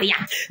your career?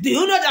 Do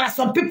you know there are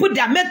some people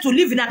that are meant to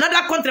live in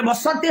another country, but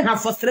something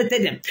has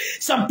frustrated them?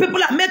 Some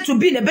people are meant to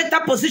be in a better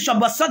position,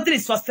 but something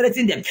is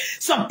frustrating them.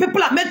 Some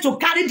people are meant to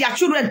carry their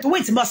children to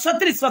it, but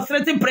something is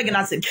frustrating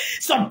pregnancy.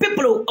 Some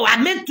people are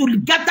meant to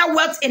gather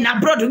wealth in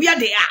abroad where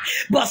they are,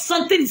 but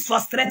something is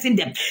frustrating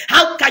them.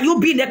 How can you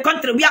be in a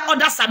country where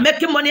others are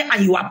making money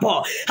and you are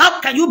poor?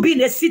 How can you be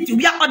in a city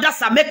where others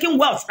are making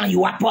wealth and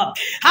you are poor?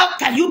 How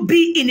can you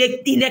be in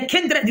a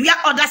kindred where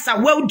others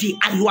are wealthy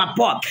and you are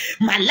poor?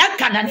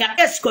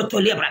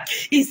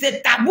 It's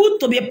a taboo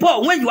to be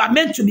poor when you are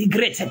meant to be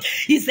great.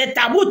 It's a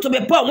taboo to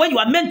be poor when you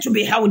are meant to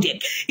be healthy.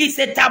 It's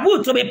a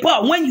taboo to be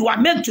poor when you are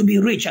meant to be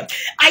rich.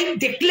 I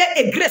declare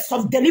a grace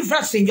of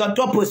deliverance in your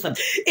doorpost.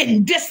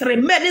 In this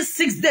remaining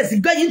 6 days,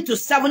 going to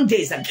 7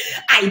 days,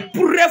 I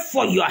pray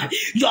for you.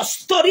 Your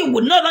story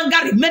will no longer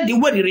remain the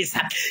way it is.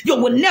 You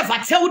will never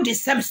tell the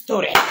same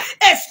story.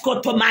 I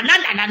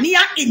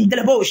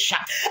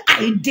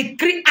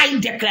decree, I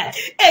declare,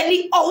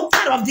 any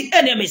altar of the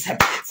enemies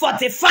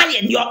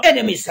fortifying your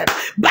enemies,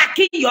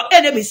 backing your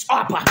enemies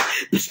up,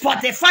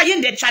 fortifying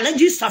the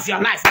challenges of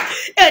your life,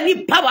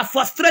 any power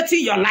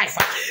frustrating your life,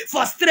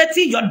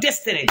 frustrating your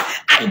destiny,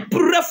 I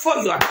pray for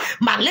you.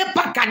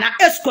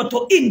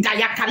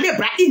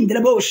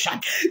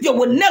 You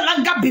will no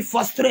longer be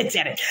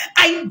frustrated.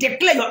 I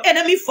declare your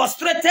enemy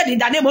frustrated in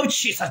the name of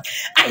Jesus.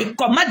 I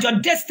command your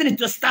destiny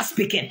to start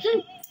speaking.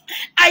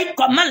 I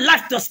command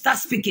life to start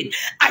speaking.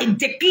 I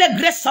declare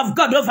grace of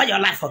God over your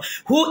life.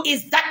 Who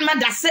is that man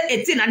that said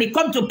a thing and it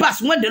come to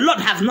pass when the Lord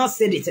has not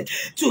said it?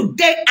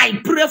 Today I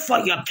pray for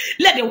you.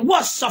 Let the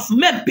words of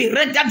men be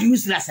rendered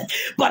useless,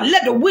 but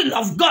let the will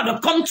of God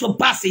come to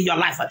pass in your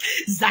life.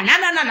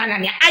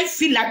 I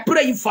feel like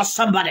praying for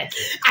somebody.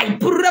 I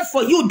pray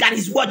for you that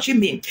is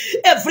watching me.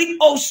 Every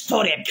old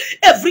story,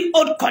 every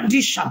old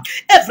condition,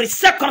 every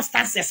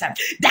circumstances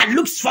that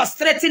looks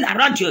frustrating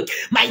around you,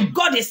 my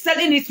God is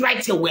telling it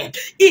right away.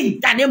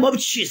 In the name of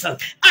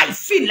Jesus, I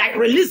feel like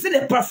releasing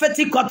a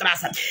prophetic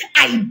utterance.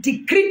 I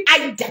decree,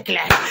 I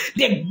declare,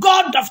 the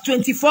God of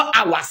 24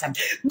 hours,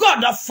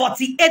 God of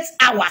 48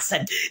 hours,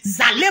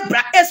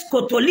 Zalebra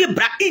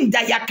escotolibra in the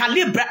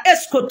Yakalibra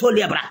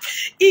escotolibra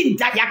in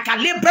the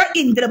Yakalibra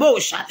in the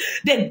bush,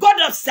 the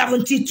God of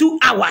 72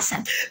 hours.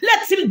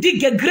 Let him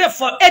dig a grave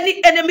for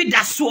any enemy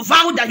that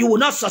vowed that you will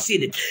not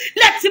succeed.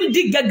 Let him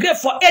dig a grave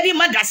for any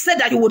man that said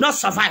that you will not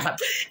survive.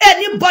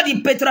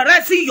 Anybody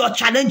patronizing your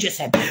challenges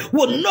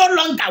will no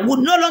longer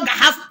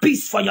have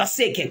peace for your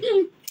sake.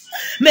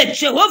 May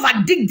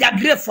Jehovah dig their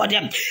grave for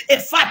them. In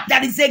fact,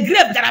 there is a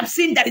grave that I'm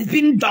seeing that is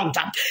being dug.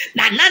 The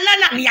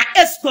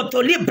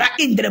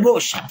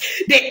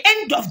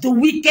end of the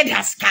wicked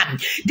has come.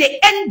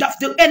 The end of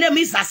the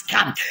enemies has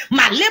come.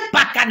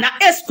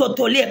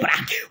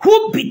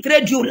 Who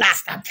betrayed you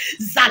last time?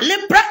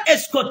 Zalebra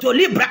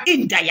escotolibra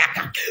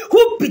indayaka.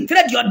 Who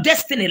betrayed your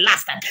destiny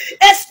last time?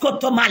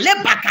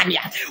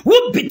 Escotomalebakania.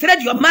 Who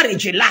betrayed your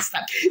marriage last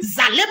time?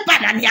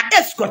 Zalebanania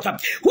escoto.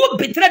 Who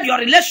betrayed your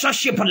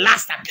relationship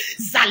last time?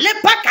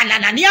 Zalepa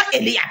kananania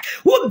Elia.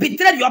 Who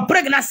betrayed your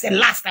pregnancy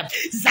last time?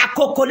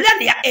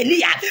 Zakokolania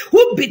Elia.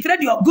 Who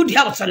betrayed your good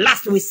health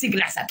last with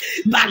sickness?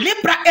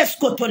 Balebra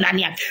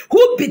escotonania.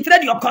 Who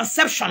betrayed your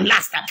conception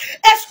last time?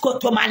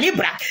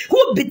 Escotomalibra.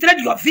 Who betrayed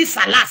your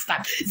visa last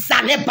time?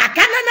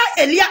 Zalebakanana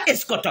Elia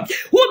escoto.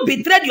 Who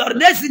betrayed your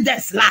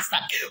residence last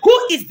time?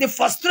 Who is the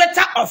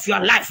frustrator of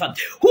your life?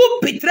 Who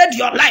betrayed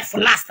your life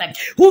last time?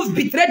 Who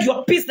betrayed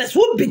your business?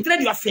 Who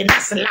betrayed your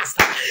finance last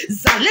time?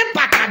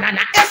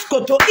 Zalebakanana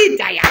escoto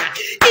idaya.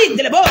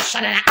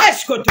 Idleboshana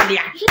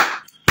escotolia.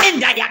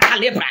 Indaya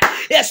calibra,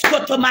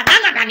 escoto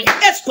manana,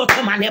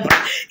 escoto manebra,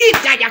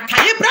 indaya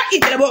calibra,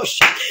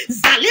 indrebosha,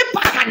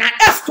 zalepa cana,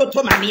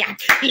 escoto mania,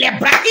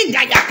 lebra,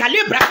 indaya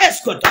calibra,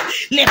 escoto,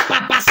 le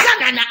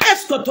papasana,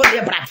 escoto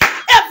lebra.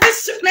 Every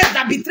sickness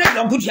that betrayed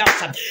your good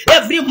health,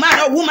 every man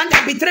or woman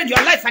that betrayed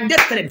your life and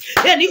destiny,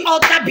 any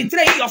altar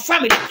betraying your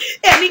family,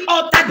 any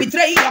altar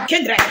betraying your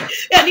kindred,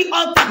 any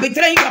altar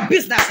betraying your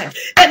business,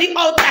 any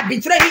altar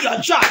betraying your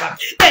job,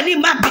 any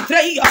man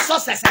betraying your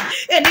success,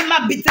 any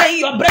man betraying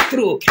your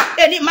breakthrough.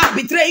 any man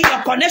betraying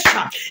your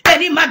connection,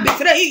 any man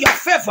betraying your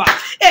favor,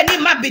 any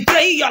man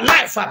betraying your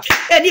life,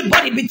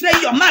 anybody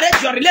betraying your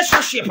marriage, your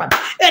relationship,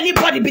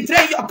 anybody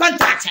betraying your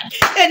contract,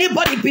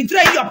 anybody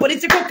betraying your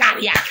political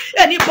career,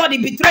 anybody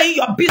betraying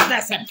your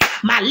business.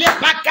 My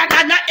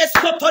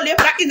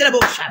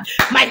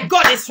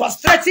God is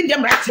frustrating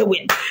them right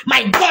away.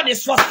 My God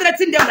is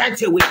frustrating them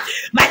right away.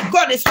 My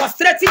God is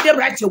frustrating them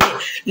right away.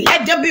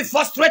 Let them be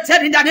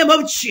frustrated in the name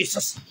of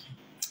Jesus.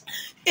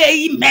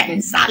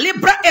 Amen.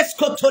 Zalebra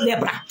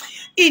escotolebra.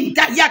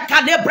 Inda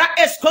yakalebra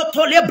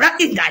escotolebra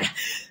inda.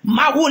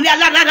 Mahula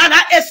la la la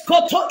la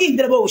escoto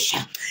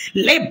indrebosha.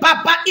 Le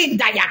baba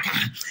inda yaka.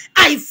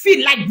 I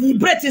feel like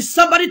liberating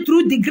somebody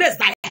through the grace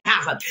that I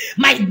have.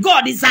 My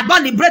God is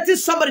about liberating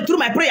somebody through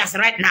my prayers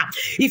right now.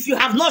 If you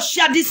have not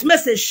shared this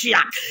message,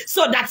 share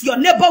so that your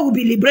neighbor will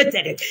be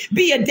liberated.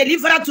 Be a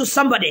deliverer to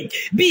somebody.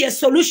 Be a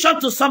solution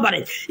to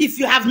somebody. If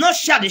you have not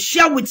shared,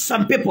 share with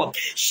some people.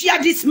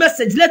 Share this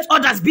message. Let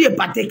others be a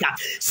partaker.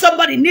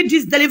 Somebody need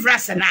this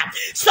deliverance now.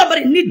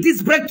 Somebody need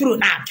this breakthrough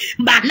now.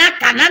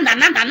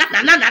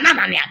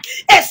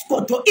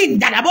 Escoto in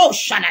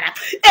Darabosha.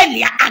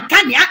 Elia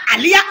Akanya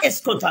Alia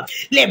Escoto.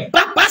 Le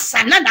Baba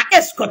Sanana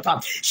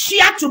Escoto. She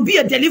had to be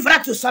a deliverer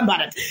to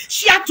somebody.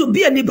 She had to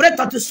be a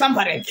liberator to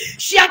somebody.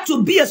 She had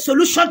to be a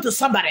solution to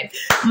somebody.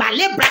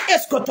 Malebra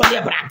Escoto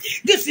Lebra.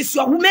 This is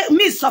your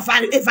means of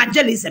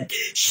evangelism.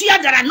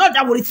 Share that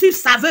another will receive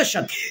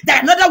salvation,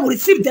 that another will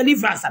receive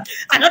deliverance,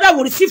 another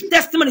will receive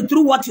testimony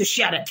through what you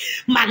share.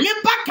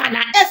 Malebra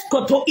Kana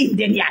Escoto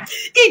Indenia.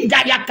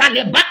 Indayaka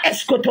Leba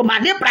Escoto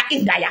Malebra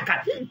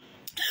Indayaka.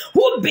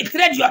 Who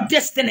betrayed your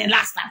destiny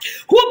last time?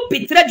 Who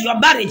betrayed your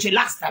marriage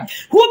last time?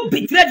 Who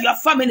betrayed your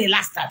family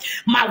last time?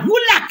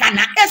 Mahula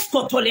kana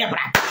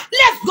escotolebra.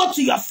 Let's go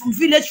to your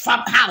village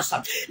farm house.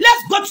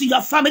 Let's go to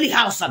your family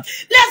house.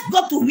 Let's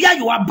go to where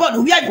you are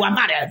born, where you are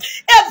married.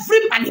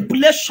 Every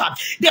manipulation,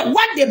 the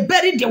one they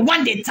buried, the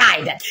one they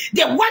tied,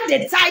 the one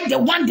they tied, the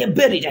one they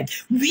buried.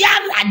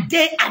 Where are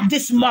they at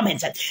this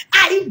moment?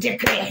 I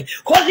declare,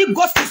 Holy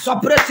Ghost is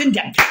operating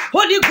them.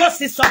 Holy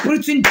Ghost is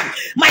operating them.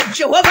 My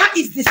Jehovah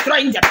is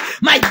destroying them.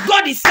 My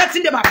God is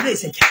setting them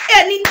ablaze.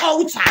 Any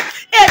altar,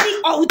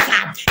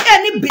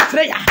 any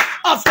betrayer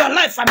of your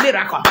life and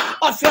miracle,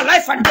 of your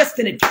life and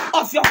destiny,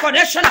 of your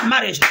connection and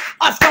marriage,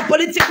 of your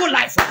political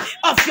life,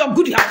 of your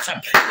good health,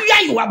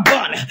 where you are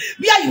born,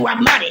 where you are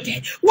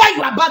married, where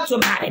you are about to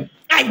marry,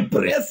 I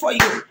pray for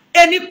you.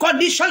 Any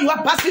condition you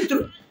are passing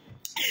through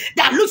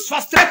that looks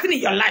frustrating in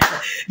your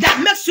life,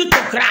 that makes you to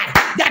cry,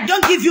 that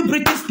don't give you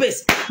breathing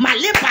space.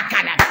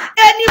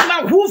 Any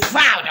man who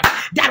vowed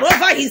that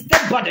over his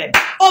dead body,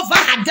 over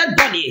her dead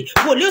body,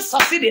 will you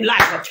succeed in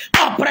life?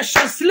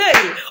 Operation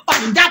slave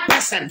on that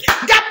person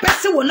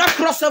will not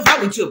cross over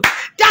with you.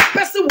 That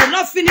person will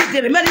not finish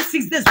the remaining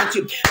 6 days with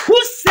you. Who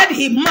said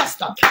he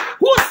must?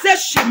 Who said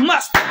she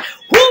must?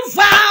 Who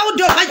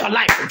vowed over your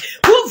life?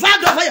 Who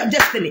vowed over your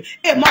destiny?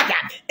 A mother,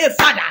 a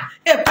father,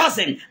 a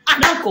cousin,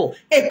 an uncle,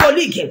 a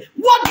colleague.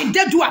 What did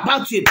they do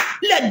about you?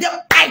 Let them,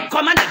 I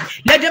command them,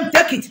 let them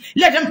take it,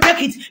 let them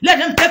take it, let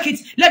them take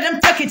it, let them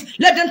take it,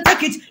 let them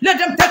take it, let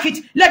them take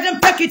it, let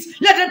them take it,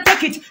 let them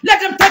take it, let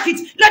them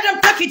take it, let them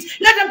take it,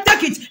 let them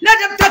take it, let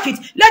them take it,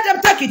 let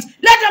them take it,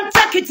 let them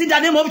take it in the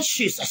name of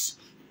Jesus.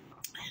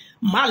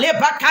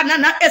 Maleba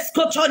kanana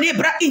eskoto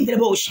libra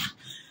indrebosha.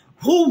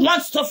 Who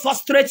wants to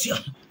frustrate you?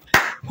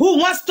 Who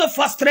wants to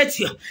frustrate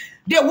you?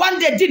 The one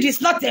they did is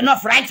not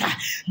enough, right?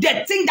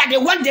 They think that the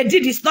one they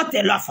did is not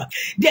enough.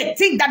 They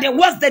think that the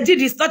ones they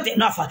did is not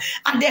enough.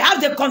 And they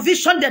have the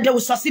conviction that they will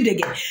succeed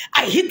again.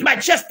 I hit my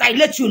chest, I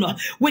let you know,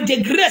 with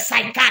the grace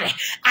I carry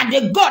and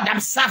the God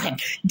I'm serving,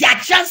 their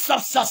chance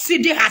of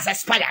succeeding has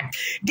expired.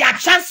 Their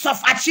chance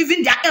of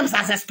achieving their aims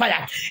has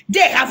expired.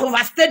 They have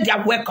overstayed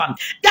their welcome.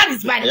 That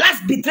is my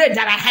last betrayal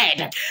that I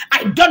had.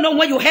 I don't know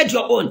when you had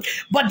your own,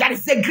 but there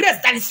is a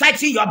grace that is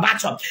fighting your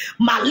battle.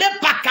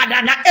 Malepa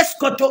kadana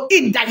eskoto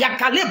inda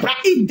Kalebra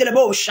in the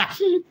bosha.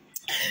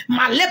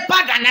 My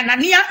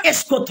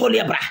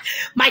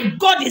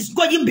God is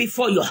going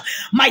before you.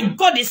 My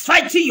God is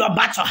fighting your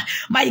battle.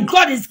 My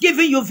God is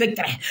giving you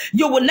victory.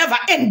 You will never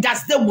end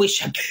as they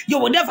wish. You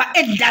will never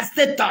end as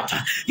they thought.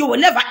 You will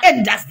never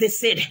end as they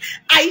said.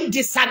 I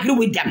disagree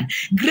with them.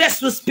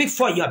 Grace will speak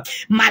for you.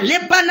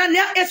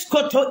 Malebanana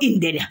escoto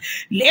indenia.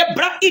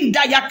 Lebra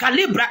indaya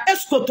calibra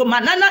escoto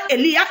manana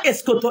elia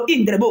escoto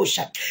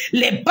indrebosha.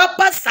 Le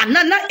baba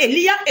sanana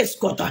elia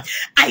escoto.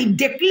 I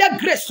declare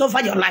grace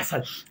over your life.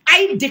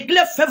 I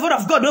declare favor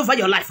of God over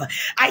your life.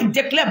 I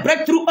declare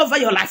breakthrough over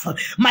your life.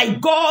 My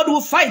God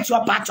will fight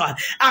your battle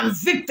and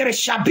victory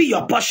shall be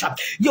your portion.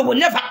 You will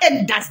never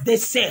end as they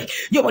say.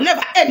 You will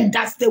never end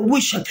as they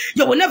wish.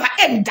 You will never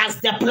end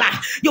as they plan.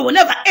 You will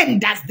never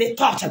end as they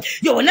thought.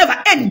 You will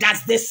never end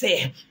as they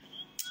say.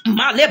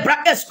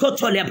 Malebra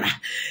escoto lebra.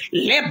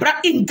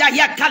 Lebra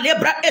indaya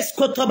calebra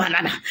escoto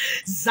banana.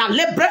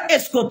 Zalebra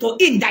escoto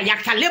indaya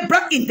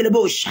calebra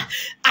indrebosha.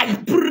 I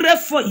pray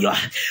for you.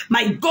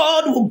 My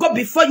God will go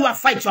before you and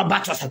fight your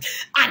battles.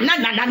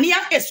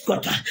 Ananania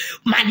escort.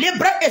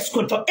 Malebra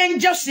escort.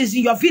 Angels is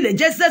in your village.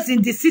 Jesus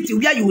in the city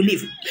where you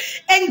live.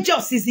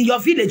 Angels is in your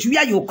village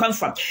where you come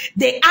from.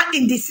 They are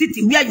in the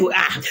city where you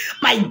are.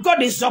 My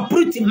God is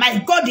uprooting.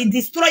 My God is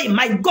destroying.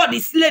 My God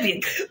is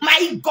slaying.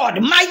 My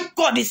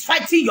God is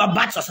fighting your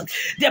battles.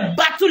 The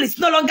battle is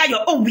no longer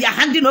your own. We are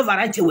handing over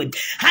right away.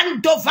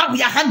 Hand over.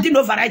 We are handing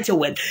over right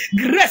away.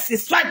 Grace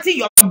is fighting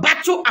your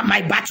battle and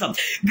my battle.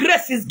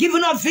 Grace is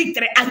giving us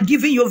victory and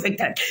giving you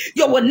victory.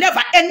 You will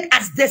never end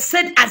as they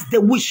said, as they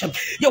wish.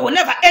 You will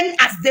never end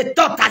as they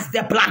thought, as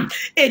they planned.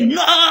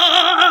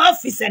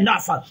 Enough is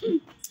enough.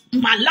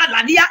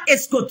 Malalalia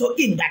escoto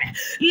indana.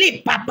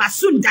 Le papa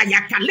sunda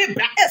ya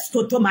calebra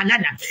escoto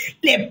manana.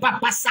 Le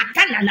papa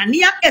sakana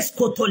nania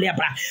escoto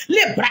lebra.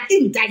 Lebra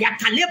inda ya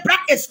calebra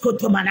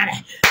escoto manana.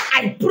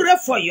 I pray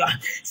for you.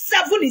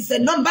 7 is the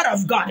number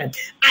of God.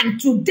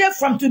 And today,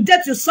 from today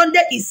to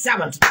Sunday is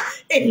 7th.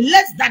 In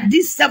less than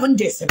these 7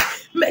 days,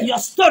 may your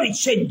story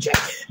change.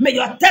 May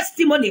your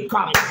testimony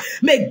come.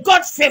 May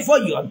God favor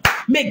you.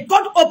 May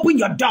God open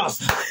your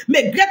doors.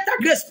 May greater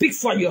grace speak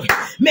for you.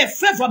 May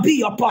favor be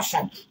your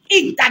portion.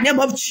 In the name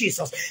of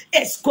Jesus.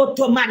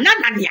 Escoto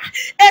mananania.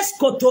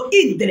 Escoto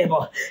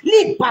indrebo.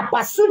 Li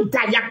papa sunda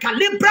ya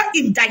calibra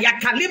inda ya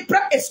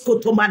calibra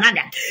escoto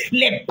manana.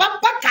 Le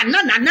papa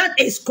kanana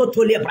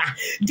escoto lebra.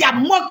 Their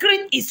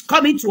mockery is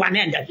coming to an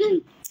end.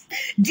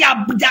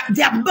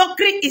 Their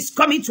mockery is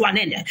coming to an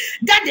end.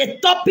 That the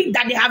topic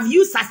that they have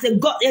used as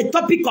a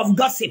topic of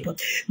gossip,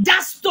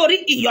 that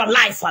story in your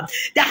life,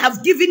 that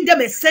have given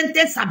them a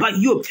sentence about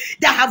you,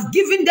 that have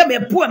given them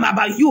a poem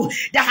about you,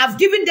 that have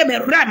given them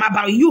a rhyme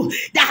about you,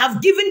 that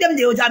have given them,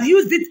 they would have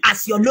used it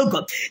as your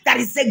logo. That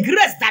is a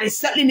grace that is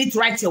settling it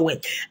right away.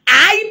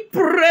 I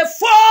pray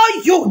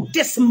for you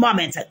this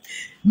moment.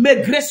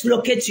 May grace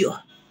locate you.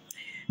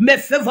 May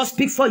favor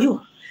speak for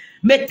you.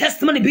 May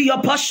testimony be your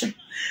portion.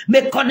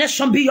 May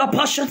connection be your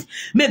portion.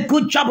 May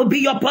good job be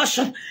your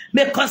portion.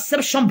 May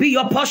conception be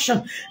your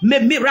portion. May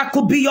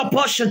miracle be your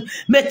portion.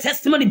 May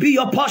testimony be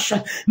your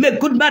portion. May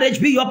good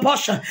marriage be your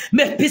portion.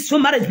 May peaceful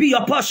marriage be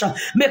your portion.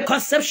 May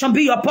conception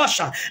be your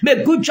portion.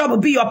 May good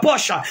job be your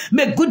portion.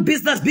 May good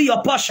business be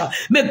your portion.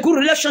 May good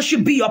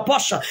relationship be your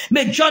portion.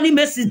 May journey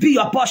mercies be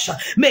your portion.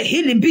 May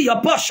healing be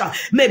your portion.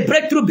 May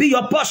breakthrough be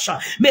your portion.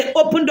 May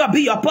open door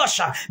be your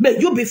portion. May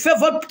you be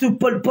favored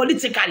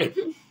politically.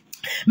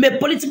 May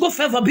political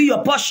favor be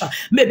your portion.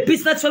 May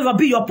business favor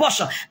be your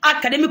portion.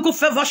 Academical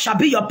favor shall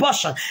be your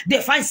portion.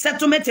 Divine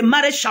settlement in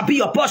marriage shall be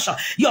your portion.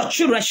 Your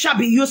children shall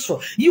be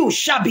useful. You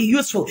shall be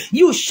useful.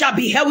 You shall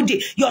be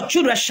healthy. Your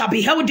children shall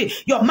be healthy.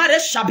 Your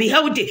marriage shall be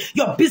healthy.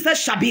 Your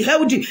business shall be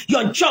healthy.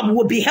 Your job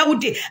will be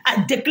healthy.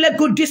 I declare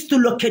goodness to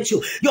locate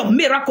you. Your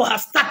miracle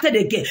has started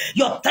again.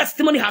 Your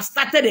testimony has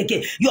started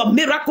again. Your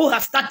miracle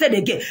has started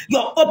again.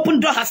 Your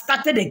open door has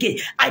started again.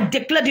 I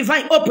declare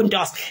divine open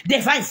doors,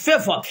 divine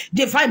favor,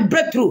 divine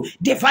breakthrough,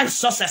 divine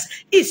success.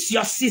 It's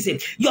your season.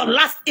 Your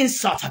last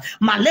insult.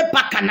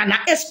 Malepa kanana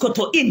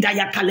eskoto inda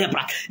ya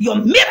kalebra. Your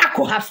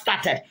miracle has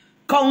started.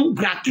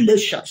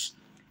 Congratulations.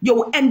 You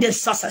will end in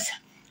success.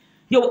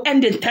 You will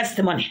end in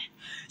testimony.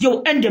 You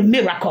will end in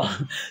miracle.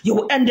 You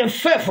will end in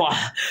favor.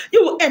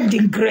 You will end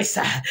in grace.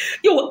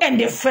 You will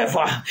end in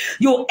favor.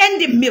 You will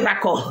end in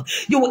miracle.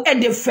 You will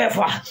end in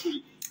favor.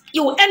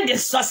 You will end in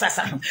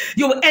success.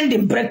 You will end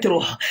in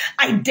breakthrough.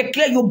 I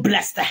declare you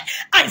blessed.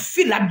 I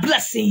feel like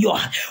blessing you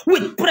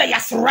with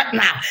prayers right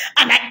now.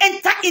 And I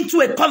enter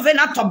into a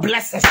covenant of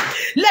blessings.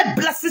 Let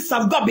blessings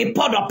of God be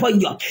poured upon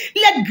you.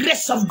 Let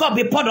grace of God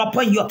be poured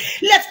upon you.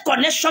 Let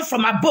connection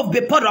from above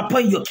be poured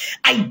upon you.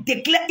 I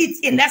declare it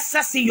in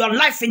excess in your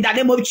life in the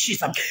name of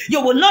Jesus.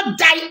 You will not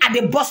die at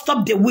the bus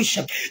stop they wish.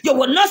 You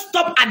will not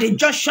stop at the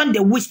junction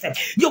they wish.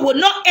 You will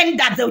not end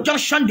at the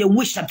junction they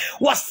wish.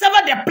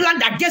 Whatever they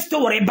planned against you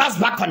will bounce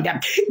back on them.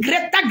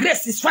 Greater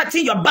grace is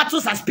fighting your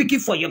battles and speaking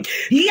for you.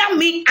 Hear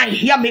me and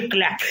hear me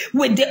clear.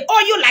 With the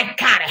oil like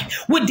carry,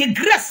 with the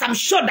grace I'm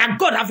sure that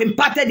God have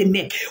imparted in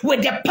me,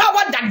 with the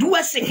power that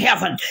dwells in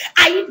heaven,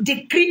 I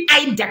decree,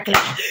 I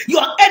declare,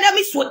 your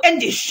enemies will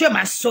end in shame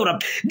and sorrow.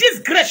 This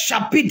grace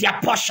shall be their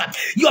portion.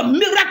 Your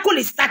miracle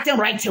is starting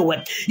right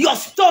away. Your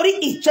story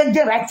is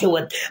changing right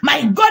away.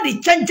 My God is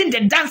changing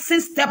the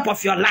dancing step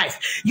of your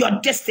life, your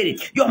destiny,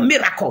 your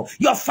miracle,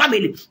 your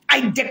family.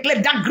 I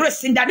declare that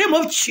grace in the name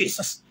of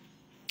Jesus.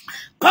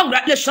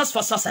 Congratulations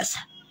for success.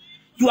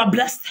 You are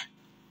blessed.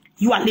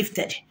 You are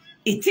lifted.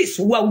 It is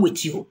well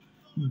with you.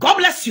 God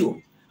bless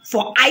you.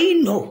 For I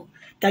know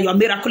that your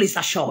miracle is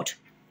assured.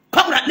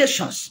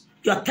 Congratulations.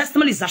 Your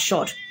testimony is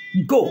assured.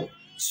 Go.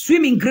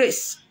 Swim in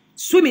grace.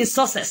 Swim in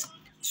success.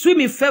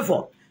 Swim in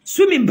favor.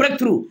 Swim in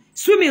breakthrough.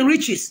 Swim in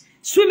riches.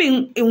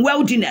 Swim in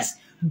worldliness.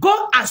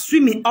 Go and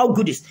swim in all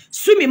goodies.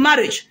 Swim in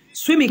marriage.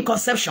 Swim in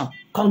conception.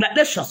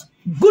 Congratulations.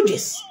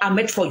 Goodies are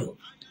made for you.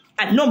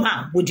 And no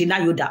man will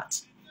deny you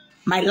that.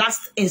 My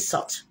last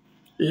insult.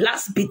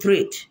 Last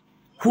betrayed.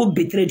 Who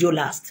betrayed you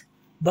last?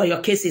 But your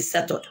case is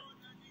settled.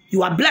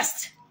 You are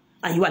blessed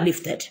and you are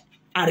lifted.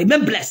 And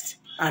remain blessed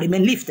and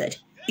remain lifted.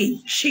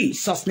 In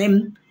Jesus'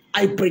 name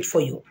I prayed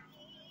for you.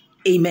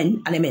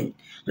 Amen and amen.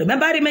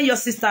 Remember, I remain your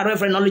sister,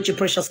 Reverend Oluchiuzuakoli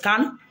Precious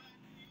Khan.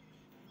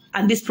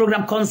 And this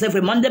program comes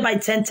every Monday by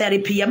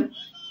 10:30 p.m.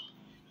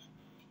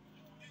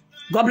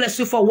 God bless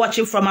you for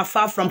watching from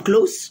afar, from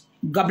close.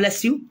 God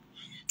bless you.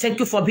 Thank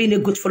you for being a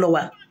good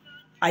follower.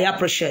 I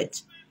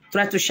appreciate.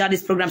 Try to share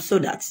this program so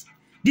that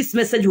this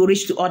message will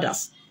reach to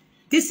others.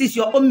 This is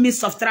your own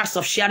means of trust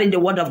of sharing the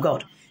word of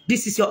God.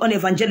 This is your own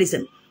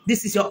evangelism.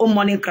 This is your own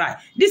morning cry.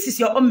 This is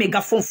your own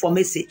megaphone for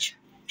message.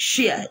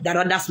 Share that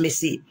others may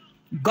see.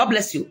 God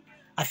bless you.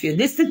 If you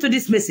listen to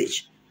this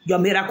message, your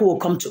miracle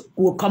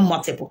will come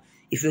multiple.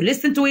 If you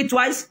listen to it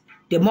twice,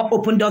 the more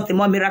open doors, the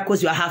more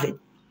miracles you are having.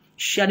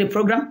 Share the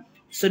program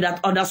so that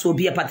others will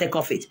be a partaker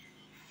of it.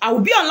 I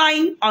will be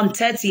online on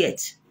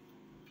 30th.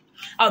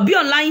 I'll be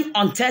online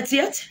on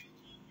 30th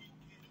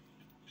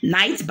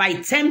night by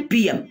 10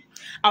 p.m.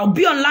 I'll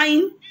be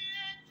online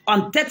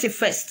on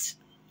 31st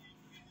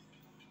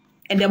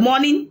in the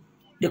morning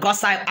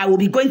because I will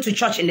be going to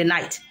church in the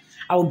night.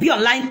 I will be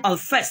online on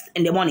 1st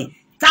in the morning.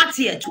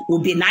 30th will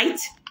be night.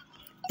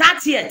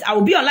 30th, I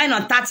will be online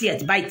on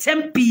 30th by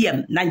 10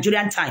 p.m.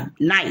 Nigerian time,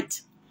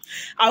 night.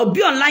 I will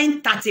be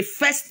online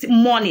 31st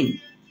morning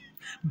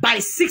by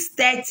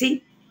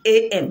 6:30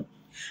 a.m.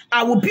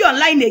 I will be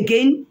online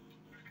again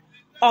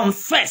on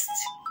 1st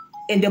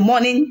in the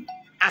morning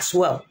as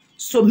well.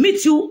 So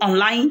meet you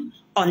online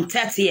on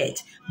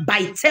 30th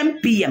by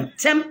 10 p.m.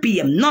 10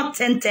 p.m. not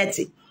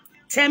 10:30.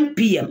 10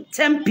 p.m.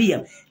 10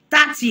 p.m.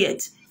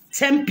 30th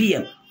 10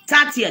 p.m.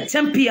 30th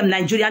 10 p.m.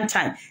 Nigerian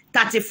time.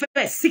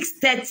 31st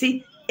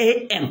 6:30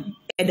 a.m.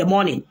 in the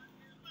morning.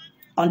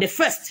 On the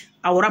 1st,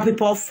 I will wrap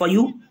it up for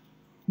you.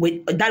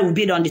 That will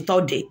be on the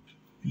 3rd day.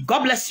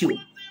 God bless you.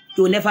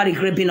 You will never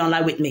regret being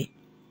online with me.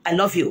 I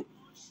love you.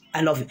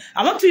 I love you.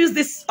 I want to use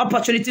this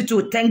opportunity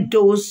to thank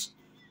those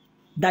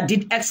that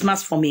did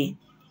Xmas for me.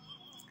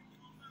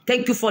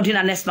 Thank you for doing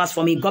an Xmas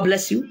for me. God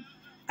bless you.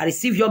 I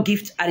received your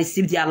gift. I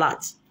received the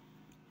alert.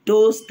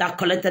 Those that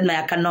collected my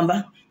account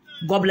number,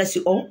 God bless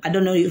you all. I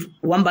don't know if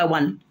one by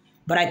one,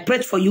 but I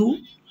prayed for you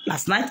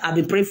last night. I've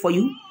been praying for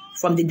you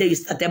from the day you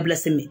started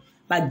blessing me.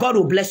 My God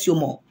will bless you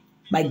more.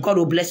 My God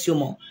will bless you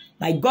more.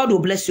 My God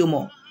will bless you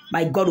more.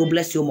 My God will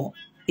bless you more.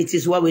 It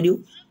is well with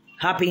you.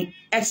 Happy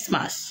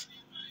Xmas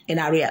in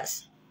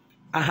arrears.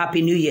 A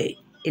happy new year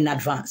in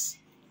advance.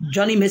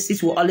 Johnny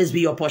mercies will always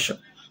be your portion.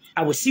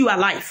 I will see you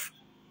alive.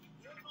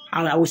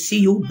 And I will see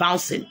you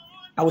bouncing.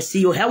 I will see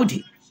you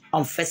healthy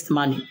on 1st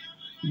morning.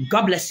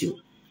 God bless you.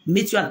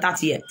 Meet you on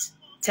 30th.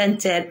 10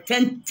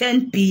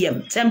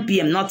 p.m. 10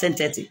 p.m. not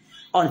 10:30.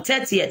 On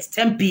 30th,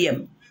 10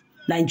 p.m.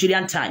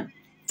 Nigerian time.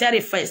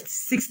 31st,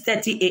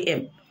 6:30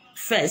 a.m.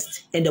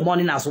 1st in the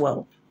morning as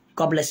well.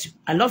 God bless you.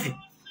 I love you.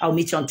 I'll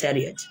meet you on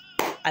 30th.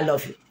 I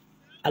love you.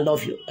 I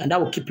love you. And I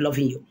will keep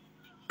loving you.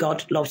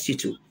 God loves you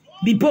too.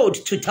 Be bold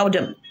to tell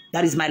them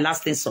that is my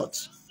last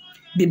insult.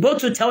 Be bold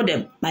to tell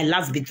them my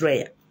last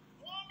betrayer.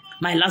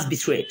 My last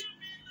betrayed.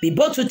 Be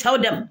bold to tell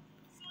them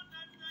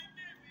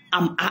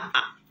I'm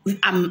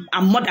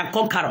more than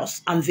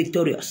conquerors. I'm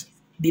victorious.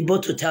 Be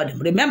bold to tell them.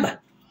 Remember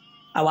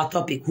our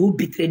topic. Who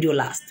betrayed you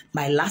last?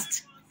 My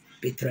last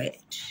betrayed.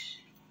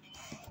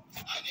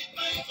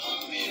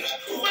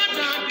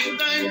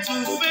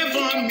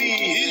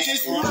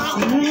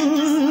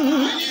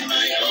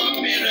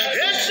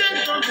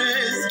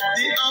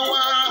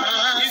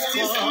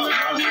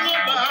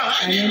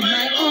 I need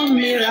my own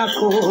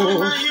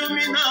miracle.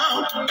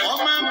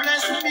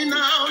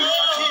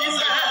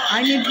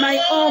 I need my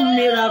own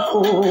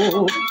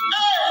miracle.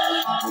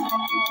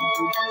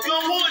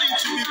 You're worthy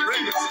to be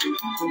praised.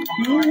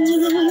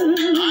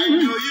 I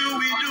know you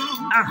will do.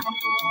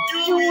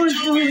 You will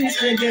do it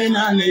again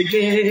and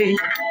again.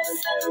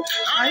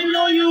 I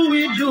know you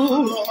will do.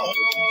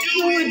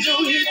 You will do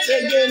it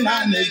again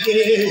and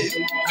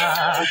again.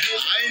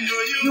 I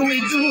know You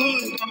will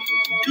do.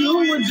 You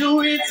will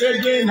do it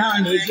again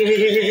and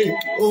again.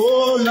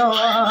 Oh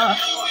Lord.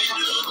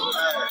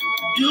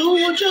 You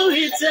will do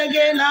it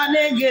again and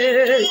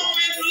again.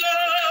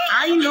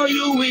 I know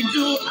you will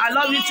do. I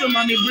love you too,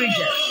 Mommy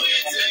Bridget.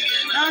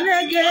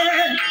 And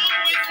again.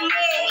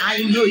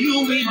 I know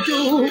you will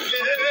do.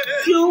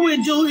 You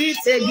will do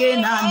it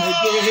again and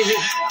again.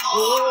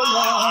 Oh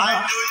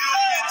Lord.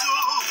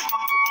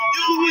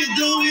 You will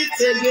do it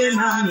again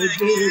and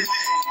again.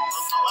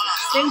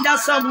 Sing that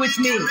song with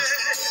me. I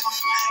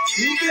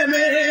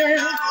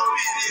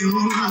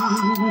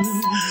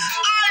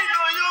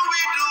know you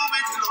will do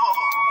it, Lord.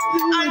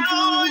 I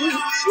know you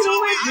will do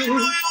it. You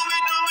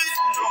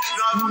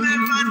have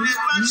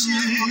never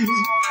changed.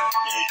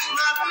 You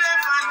have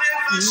never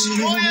changed.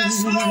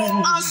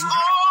 As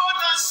old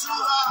as you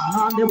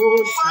are.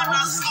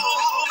 As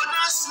old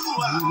as you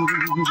are.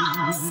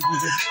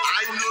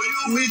 I know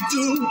you will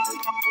do.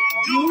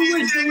 You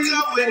will take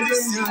away the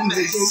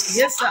sickness.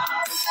 Yes, sir.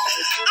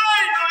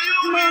 I know you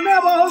will do.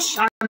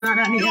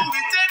 You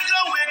will take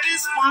away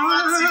this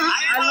poverty.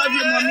 I love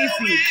you, Mommy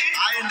Fee.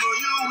 I know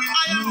you will.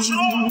 I am sure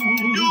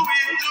you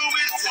will do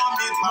it for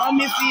me, Papa.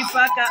 Mommy Fee,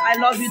 Faka, I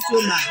love you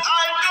too, man.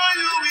 I know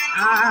you will.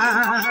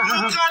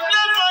 You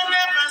can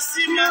never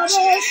see me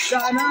change.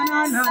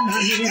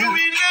 You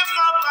will never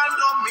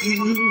abandon me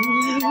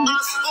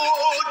as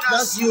old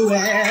as you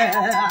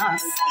were.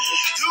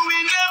 You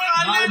will never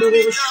let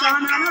me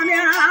down.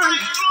 I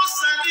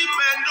trust and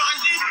depend on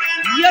you.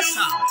 Yes,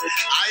 sir.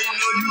 I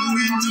know you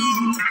will do.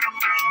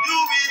 You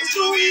will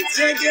do it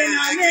again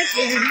and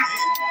again.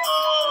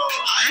 Oh,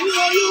 I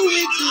know you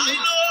will do.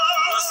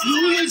 You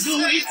will do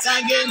it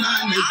again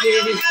and again. I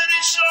am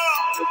very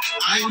sure.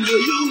 I know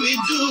you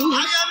will do.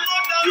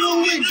 You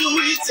will do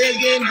it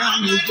again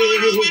and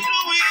again.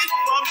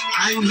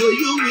 I know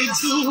you will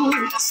do.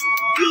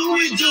 You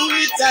will do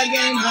it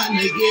again and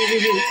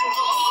again.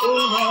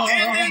 Oh,